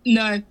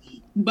 No,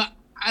 but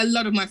a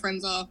lot of my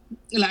friends are.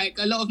 Like,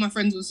 a lot of my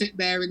friends will sit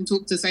there and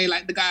talk to, say,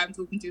 like, the guy I'm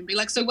talking to and be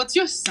like, so what's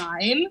your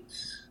sign?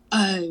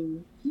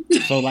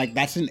 So, like,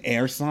 that's an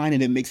air sign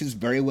and it mixes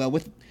very well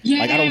with... Yeah,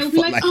 like, I don't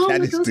feel like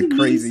that is the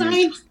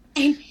craziest...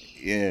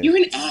 And you're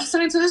an air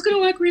sign, so that's going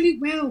to work really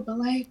well, but,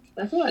 like...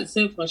 I feel like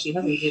so far she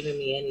hasn't given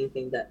me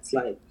anything that's,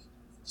 like...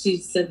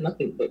 She's said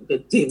nothing but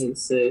good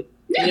things, so... You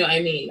know what I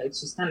mean? Like,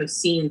 she's kind of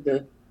seen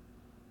the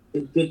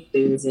good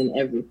things in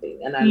everything,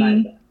 and I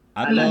like that.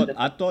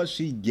 I thought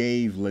she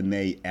gave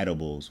Lene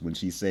edibles when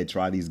she said,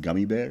 try these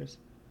gummy bears.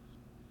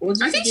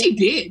 I think she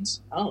did.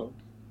 Oh.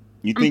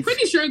 You think? I'm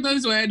pretty sure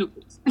those were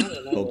edibles. I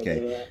don't know.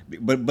 Okay.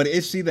 But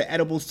is she the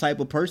edibles type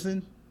of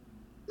person?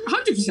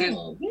 100%.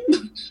 All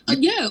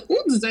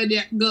the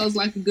Zodiac girls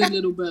like a good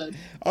little bird.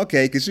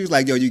 Okay, because she was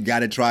like, yo, you got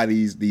to try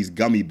these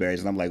gummy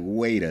bears. And I'm like,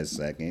 wait a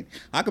second.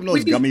 How come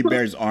those gummy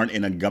bears aren't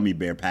in a gummy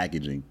bear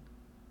packaging?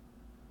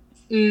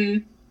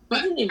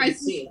 But I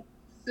see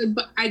it.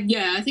 But I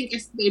think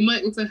it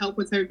might also help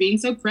with her being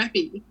so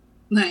preppy.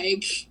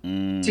 Like,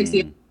 takes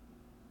the...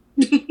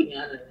 I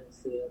don't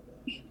see it.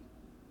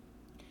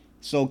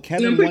 So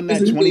Kevin won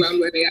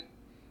that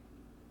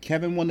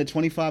Kevin won the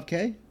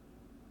 $25K?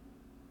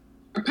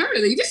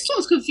 Apparently, this is what I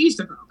was confused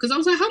about. Because I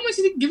was like, how much is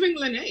he giving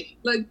Lene?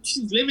 Like,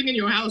 she's living in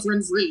your house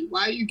rent free.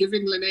 Why are you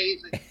giving Lene?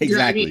 Like,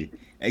 exactly.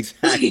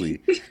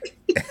 Exactly.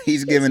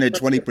 He's giving her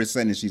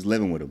 20% and she's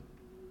living with him.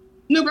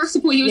 No, but that's the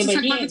point. He was just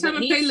like, by the time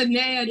I pay Lene,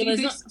 I do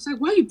this. I was like,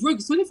 why are you broke?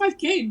 It's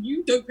 $25K and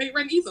you don't pay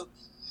rent either.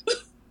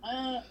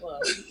 Well,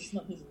 it's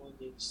not his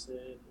mortgage, so, you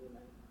know.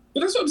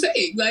 But that's what I'm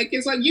saying. Like,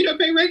 it's like, you don't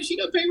pay rent, she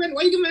don't pay rent.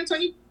 Why are you giving her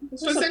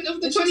 20%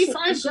 of the 25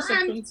 grand? It's just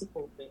a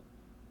principle thing.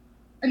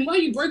 And why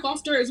you broke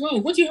after as well?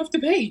 What do you have to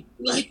pay?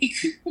 Like,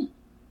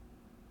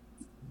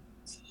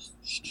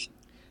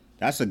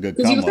 that's a good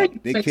come up.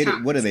 They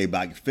kidding. What are they,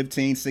 about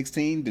 15,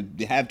 16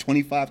 to have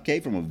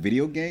 $25K from a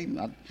video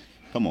game?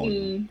 Come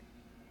on.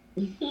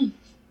 And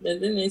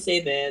then they say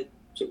that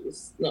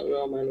it's not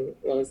real money.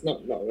 Well, it's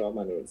not real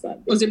money. It's like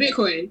was it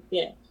Bitcoin?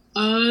 Yeah.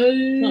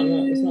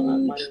 No, it's not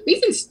like money.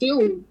 Even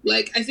still,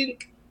 like, I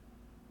think,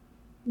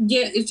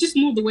 it's just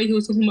more the way he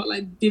was talking about,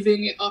 like,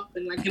 divvying it up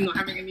and, like, him not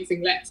having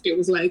anything left. It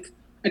was like,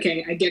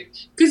 okay, I get...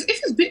 Because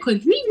if it's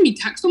Bitcoin, can he even be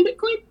taxed on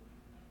Bitcoin?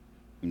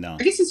 No.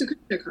 I guess it's a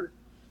cryptocurrency.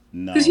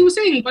 No. Because he was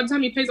saying by the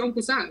time he pays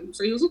Uncle Sam,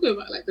 so he was talking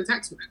about, like, the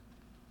tax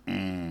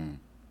man.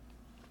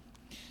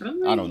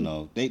 I don't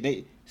know.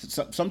 They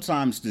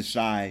sometimes the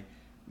shy,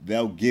 they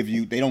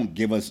don't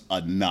give us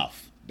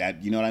enough.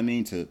 That, you know what I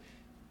mean? To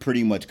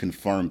pretty much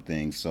confirm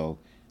things. So,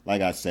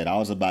 like I said, I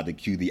was about to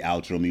cue the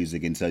outro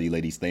music and tell you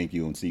ladies thank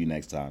you and see you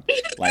next time.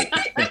 Like,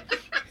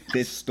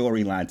 this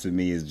storyline to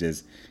me is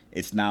just,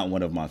 it's not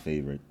one of my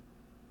favorite.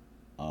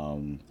 But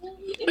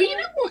you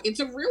know what? It's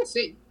a real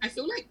thing. I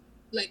feel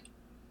like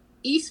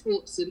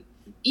esports and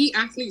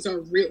e-athletes are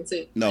a real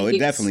thing. No, it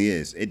definitely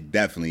is. It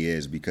definitely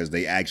is, because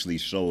they actually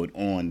show it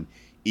on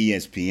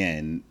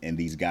ESPN and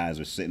these guys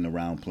are sitting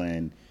around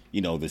playing,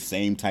 you know, the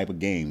same type of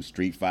games,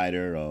 Street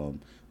Fighter,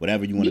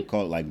 whatever you want to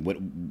call it. Like, what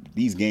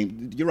these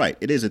games, you're right,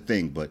 it is a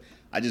thing, but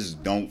I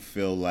just don't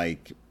feel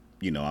like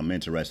I'm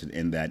interested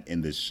in that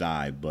in this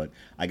Chi, but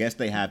I guess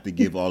they have to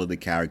give all of the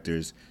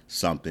characters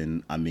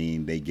something. I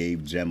mean, they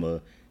gave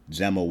Gemma.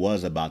 Gemma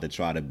was about to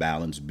try to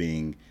balance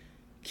being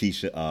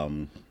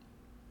Keisha,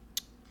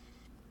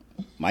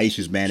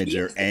 Maisha's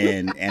manager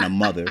and a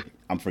mother.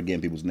 I'm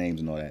forgetting people's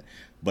names and all that.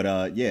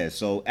 But yeah,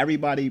 so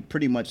everybody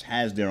pretty much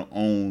has their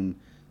own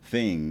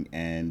thing,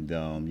 and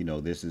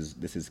this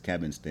is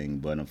Kevin's thing.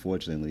 But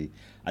unfortunately,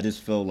 I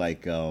just feel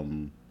like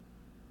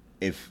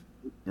if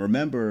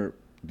remember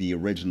the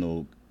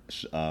original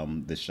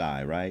the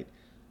Chi, right?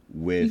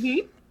 With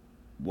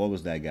what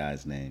was that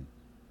guy's name?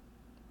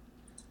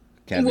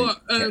 Kevin.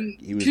 What?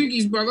 He was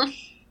Coogie's brother.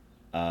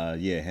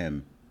 Yeah,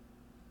 him.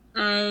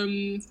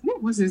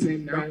 What was his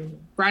name now?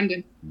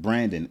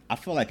 Brandon. I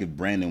feel like if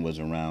Brandon was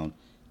around,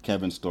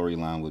 Kevin's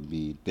storyline would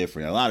be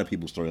different. A lot of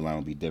people's storyline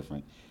would be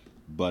different.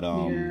 But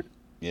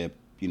yeah,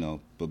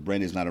 but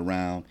Brandon's not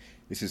around.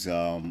 This is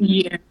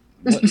yeah.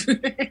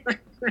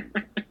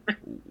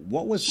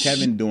 What was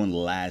Kevin doing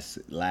last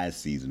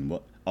season?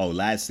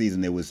 Last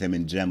season it was him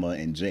and Gemma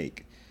and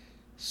Jake.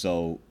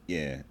 So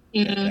yeah,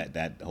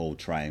 that whole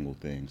triangle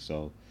thing.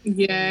 So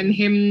yeah, and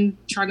him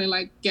trying to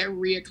like get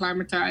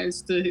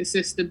reacclimatized to his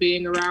sister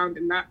being around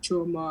and that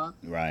trauma.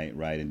 Right,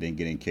 and then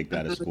getting kicked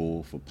out of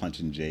school for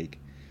punching Jake.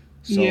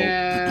 So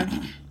yeah,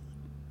 I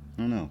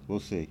don't know. We'll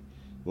see.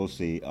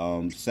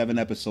 7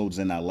 episodes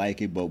in, I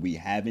like it, but we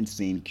haven't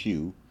seen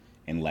Q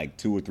in like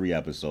 2 or 3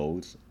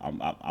 episodes. I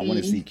want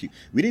to see Q.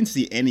 We didn't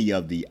see any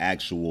of the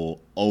actual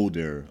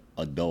older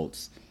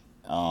adults.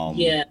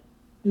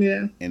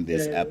 In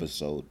this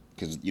episode,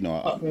 because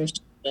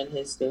and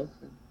his stuff.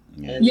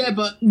 Yeah,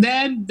 but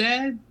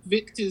they're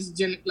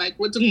Victor's like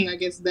we're talking. I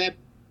guess they're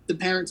the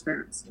parents'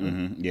 parents.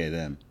 Yeah,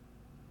 them.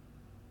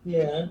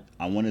 Yeah.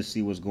 I want to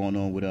see what's going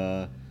on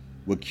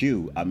with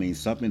Q. I mean,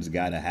 something's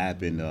got to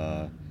happen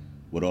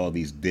with all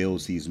these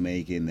deals he's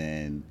making,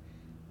 and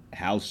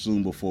how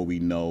soon before we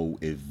know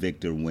if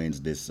Victor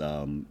wins this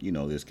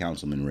this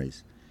councilman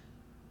race.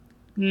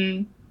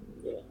 Yeah,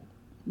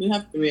 we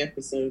have 3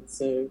 episodes,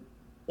 so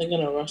they're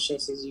gonna rush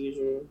us as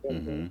usual.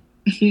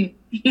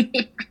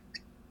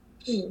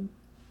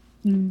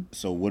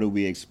 So what are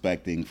we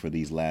expecting for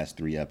these last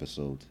 3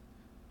 episodes?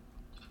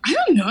 I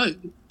don't know.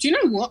 Do you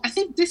know what? I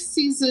think this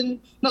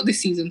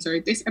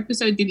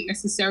episode didn't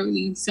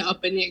necessarily set up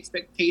any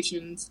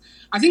expectations.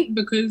 I think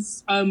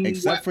because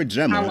except for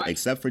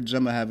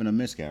Gemma having a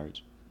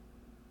miscarriage.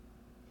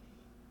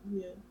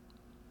 Yeah.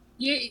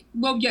 Yeah.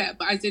 Well, yeah,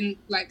 but I think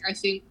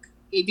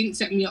it didn't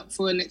set me up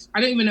for an.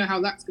 I don't even know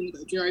how that's gonna go.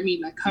 Do you know what I mean?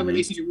 Like her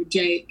relationship with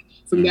Jake.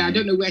 From there, I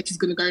don't know where she's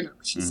gonna go now.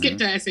 She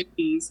skipped her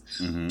SATs.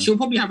 She'll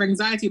probably have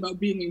anxiety about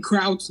being in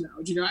crowds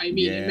now. Do you know what I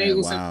mean? Yeah. It may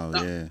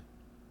also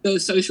the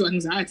social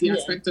anxiety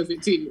aspect of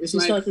it too. It's she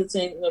started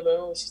saying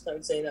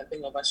that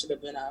thing of I should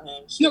have been at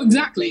home. No,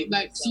 exactly.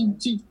 Like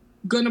she's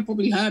gonna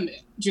probably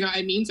hermit. Do you know what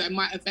I mean? So it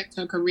might affect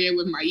her career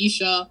with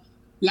Maisha.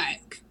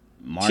 Like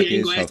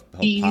Marcus, her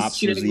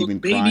pops was even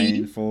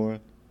crying for her.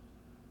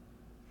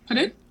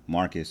 Pardon?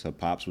 Marcus, her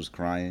pops was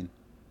crying.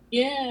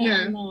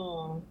 Yeah.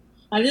 No.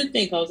 I didn't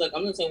think, I was like,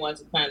 I'm not saying why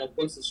he's crying. Of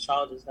course, his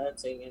child is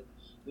hurting, and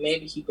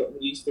maybe he got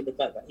used to the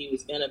fact that he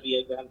was gonna be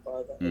a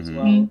grandfather as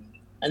well,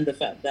 and the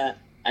fact that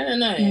I don't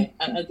know.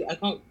 I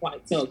can't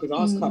quite tell because I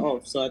was cut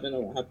off, so I don't know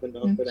what happened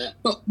after that.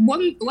 But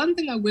one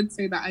thing I would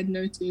say that I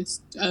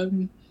noticed,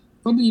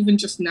 probably even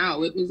just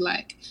now, it was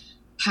like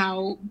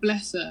how,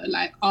 bless her,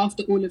 like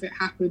after all of it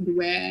happened,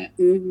 where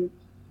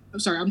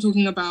I'm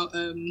talking about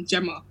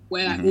Gemma,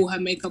 where like all her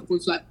makeup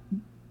was like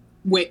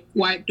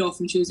wiped off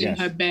and she was in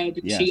her bed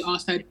and she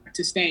asked her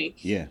to stay.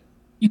 Yeah.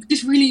 You could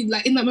just really,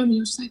 like, in that moment, you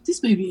were just like,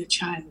 this may be a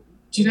child.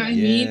 Do you know what I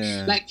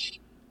mean? Like,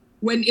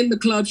 when in the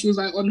club, she was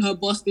like on her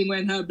boss thing,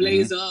 wearing her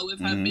blazer with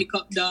her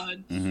makeup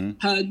done,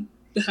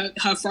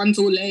 her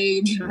frontal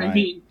laid, you know what I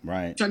mean?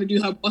 Right. Trying to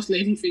do her boss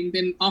lady thing.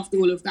 Then after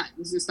all of that, it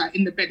was just like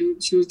in the bed,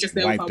 she was just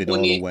there with her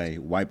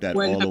bonnet. Wiped that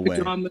all away.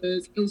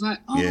 Pajamas. It was like,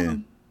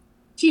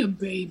 she a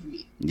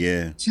baby.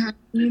 Yeah. Do you know what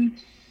I mean?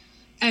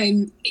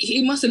 And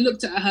he must have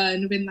looked at her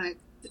and been like,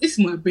 this is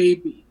my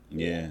baby.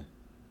 Yeah.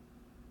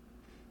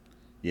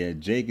 Yeah,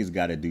 Jake has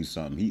got to do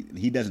something.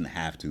 He doesn't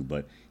have to,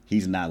 but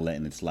he's not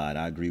letting it slide.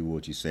 I agree with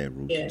what you said,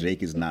 Ruth. Yeah.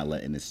 Jake is not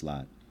letting it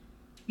slide.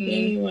 Yeah,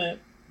 he went.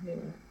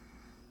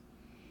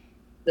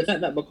 The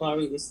fact that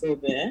Bakari is still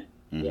there,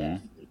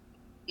 they're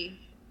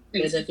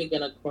definitely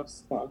going to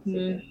cross paths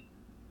again.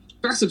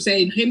 That's what I'm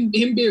saying. Him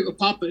being a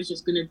papa is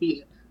just going to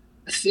be,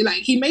 I feel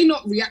like he may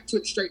not react to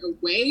it straight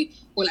away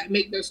or like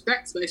make those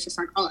threats, but it's just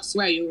like, oh, I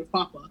swear you're a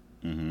papa.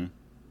 Do you know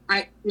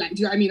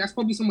what I mean? That's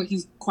probably someone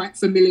he's quite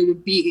familiar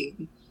with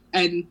being.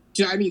 And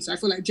do you know what I mean? So I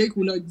feel like Jake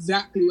will know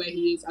exactly where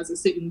he is as a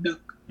sitting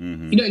duck.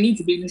 You don't need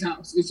to be in his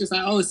house. It's just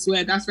like, oh, I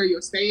swear, that's where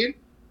you're staying?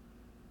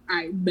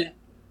 I bet.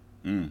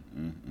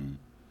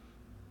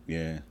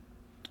 Yeah.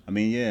 I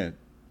mean, yeah.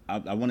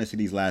 I want to see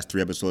these last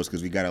 3 episodes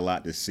because we got a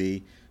lot to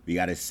see. We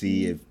got to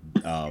see if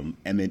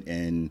Emmett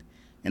and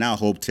I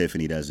hope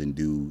Tiffany doesn't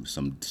do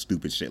some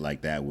stupid shit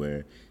like that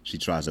where she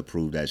tries to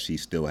prove that she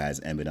still has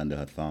Emmett under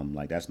her thumb.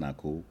 Like, that's not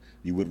cool.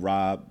 You would,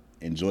 Rob,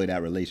 enjoy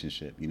that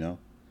relationship, you know?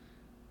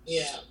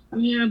 Yeah.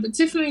 Yeah, but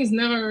Tiffany's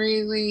never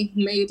really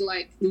made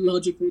like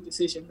logical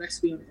decisions, let's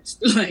be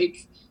honest.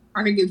 Like,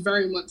 I think it's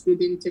very much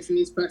within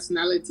Tiffany's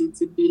personality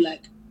to be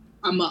like,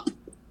 I'm up.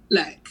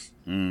 Like,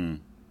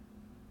 and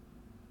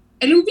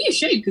it would be a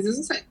shame because it's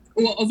just like,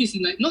 well,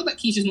 obviously, like, not that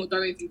Keisha's not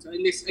done anything to her.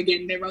 And this,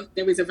 again,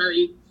 there is a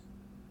very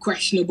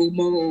questionable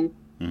moral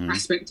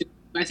aspect to it.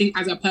 But I think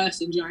as a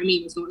person, do you know what I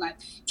mean? It's not like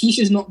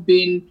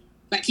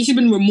Keisha's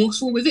been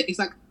remorseful with it. It's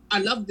like, I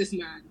love this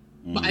man,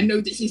 but I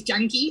know this is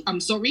janky. I'm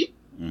sorry.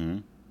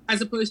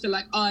 As opposed to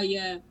like, oh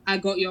yeah, I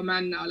got your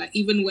man now. Like,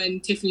 even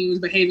when Tiffany was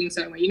behaving a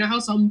certain way, you know how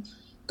some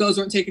girls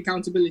won't take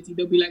accountability?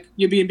 They'll be like,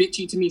 you're being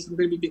bitchy to me, so I'm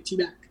going to be bitchy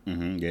back.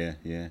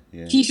 Yeah.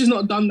 Keisha's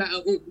not done that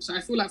at all. So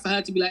I feel like for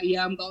her to be like,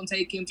 yeah, I'm going to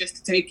take him just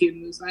to take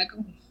him, it's like,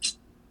 oh.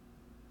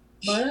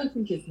 But I don't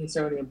think it's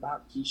necessarily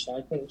about Keisha.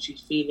 I think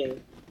she's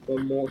feeling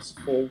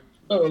remorseful,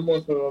 not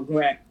remorseful,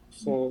 regret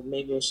for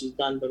maybe what she's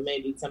done, but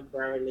maybe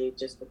temporarily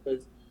just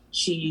because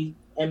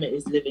Emmett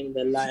is living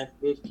the life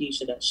with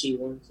Keisha that she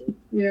wanted.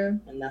 Yeah.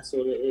 And that's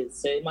all it is.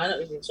 So it might not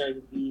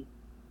necessarily be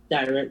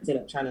directed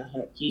at trying to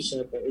hurt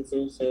Keisha, but it's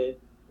also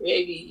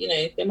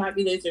maybe, there might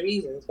be those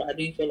reasons, but I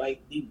do feel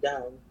like deep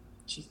down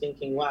she's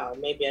thinking, wow,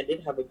 maybe I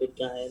did have a good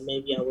guy and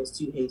maybe I was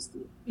too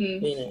hasty.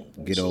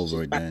 Get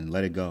over it then.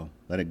 Let it go.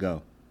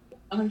 100%.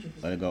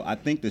 Let it go. I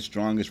think the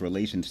strongest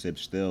relationship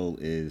still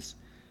is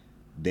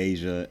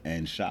Deja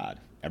and Shad.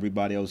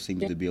 Everybody else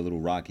seems to be a little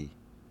rocky.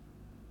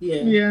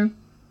 Yeah.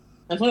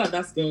 I feel like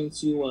that's going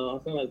too well.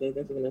 I feel like they're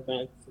definitely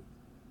going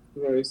to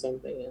grow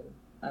something. And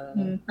I don't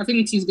know. I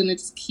think she's going to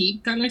just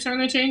keep kind of trying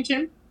to change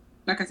him.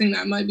 Like, I think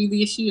that might be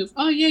the issue of,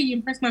 oh, yeah, you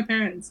impressed my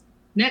parents.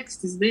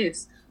 Next is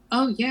this.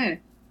 Oh, yeah. Do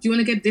you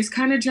want to get this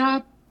kind of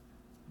job?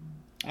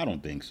 I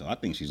don't think so. I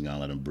think she's going to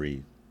let him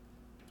breathe.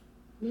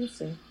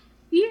 Listen.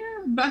 Yeah,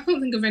 but I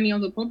can't think of any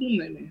other problem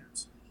they may have.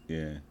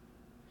 Yeah.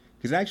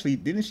 Because actually,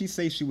 didn't she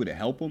say she would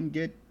help him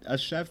get a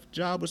chef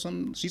job or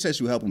something? She said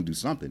she would help him do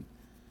something.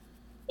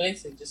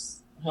 Basically, just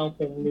help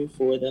him move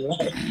forward in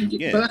life.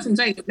 Yeah. But that's what I'm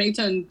saying. It may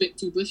turn a bit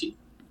too bushy.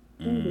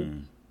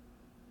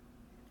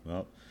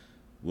 Well,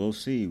 we'll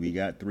see. We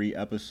got 3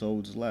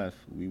 episodes left.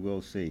 We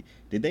will see.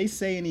 Did they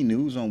say any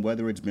news on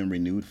whether it's been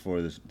renewed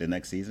for the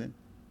next season?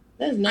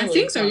 I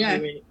think so, yeah.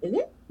 Is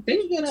it?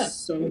 Did you get that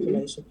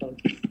information from?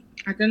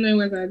 I don't know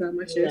whether I got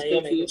my shit.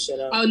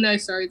 Oh, no,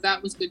 sorry.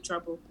 That was Good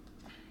Trouble.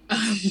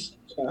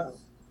 I'm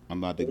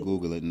about to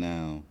Google it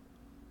now.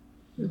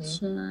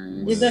 That's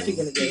right. You're definitely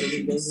going to get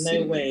it. There's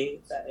no way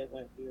that it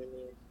won't be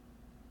renewed.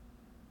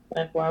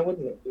 Like, why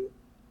wouldn't it be?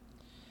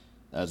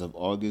 As of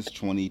August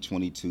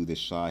 2022, The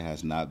Chi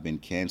has not been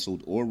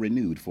canceled or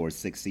renewed for a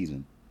 6th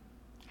season.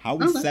 How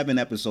are we 7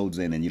 episodes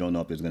in and you don't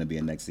know if there's going to be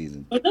a next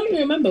season? I don't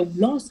remember.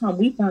 Last time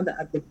we found out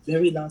at the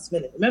very last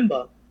minute.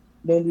 Remember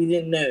when we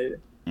didn't know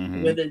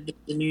whether they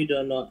renewed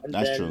or not? And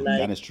That's true.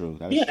 That is true.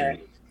 True.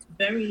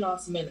 Very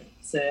last minute.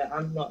 So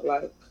I'm not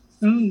like,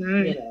 oh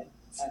no.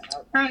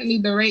 Apparently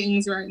the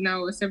ratings right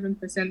now are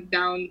 7%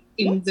 down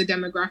in the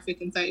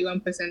demographic and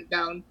 31%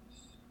 down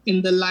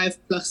in the live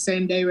plus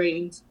same day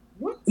ratings.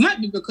 What? It might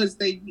be because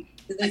did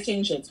they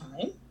change their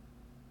time?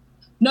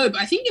 No,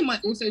 but I think it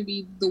might also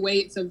be the way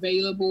it's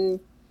available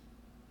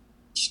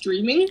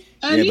streaming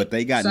early. Yeah, but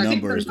they got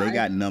numbers. They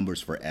got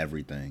numbers for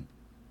everything.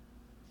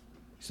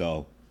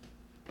 So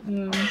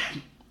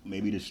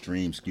maybe the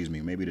streams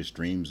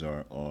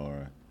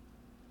are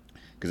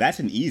because that's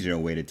an easier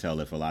way to tell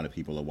if a lot of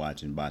people are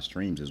watching by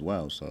streams as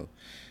well. So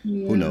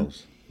who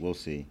knows? We'll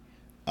see.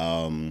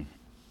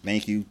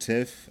 Thank you,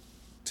 Tiff.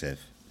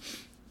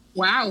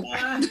 Wow.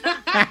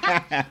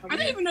 I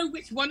don't even know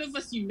which one of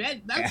us you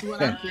meant. That's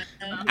what I think.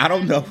 I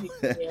don't know.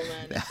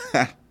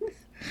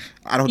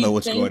 I don't know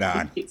what's going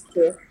on.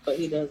 But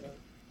he doesn't.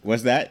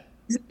 What's that?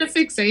 Is it a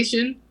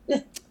fixation?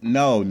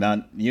 No,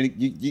 none.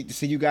 You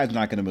see, you guys are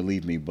not going to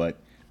believe me, but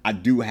I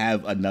do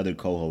have another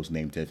co-host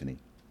named Tiffany.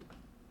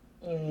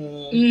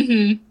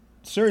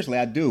 Seriously,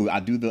 I do.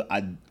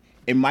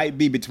 It might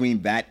be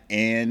between that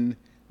and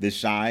the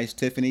Chi's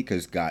Tiffany,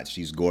 because God,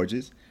 she's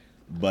gorgeous.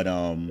 But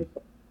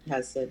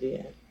has said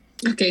yeah.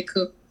 Okay,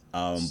 cool.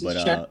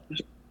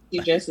 She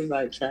dresses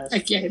like trash.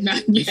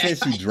 You said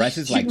she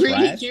dresses like trash? She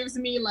really trash? gives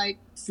me like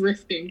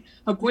thrifting.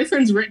 Her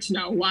boyfriend's rich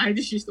now. Why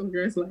does she still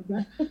dress like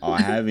that? Oh,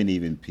 I haven't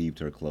even peeped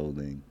her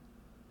clothing.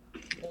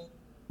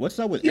 What's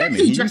up with Emmett?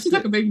 He dresses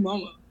like a big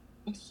mama.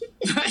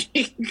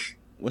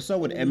 What's up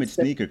with Emmett's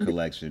sneaker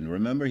collection?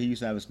 Remember he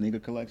used to have a sneaker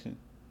collection?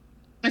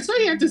 I saw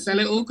he had to sell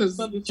it all because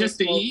just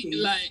to eat.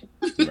 Like.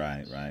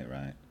 Right.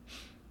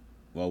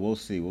 Well, we'll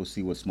see. We'll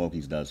see what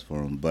Smokies does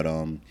for him. But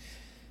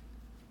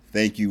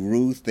thank you,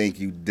 Ruth. Thank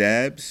you,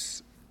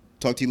 Debs.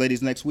 Talk to you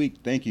ladies next week.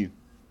 Thank you.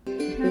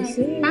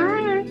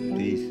 Bye.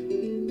 Peace.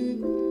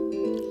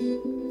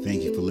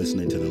 Thank you for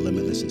listening to The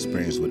Limitless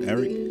Experience with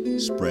Eric.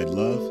 Spread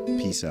love.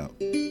 Peace out.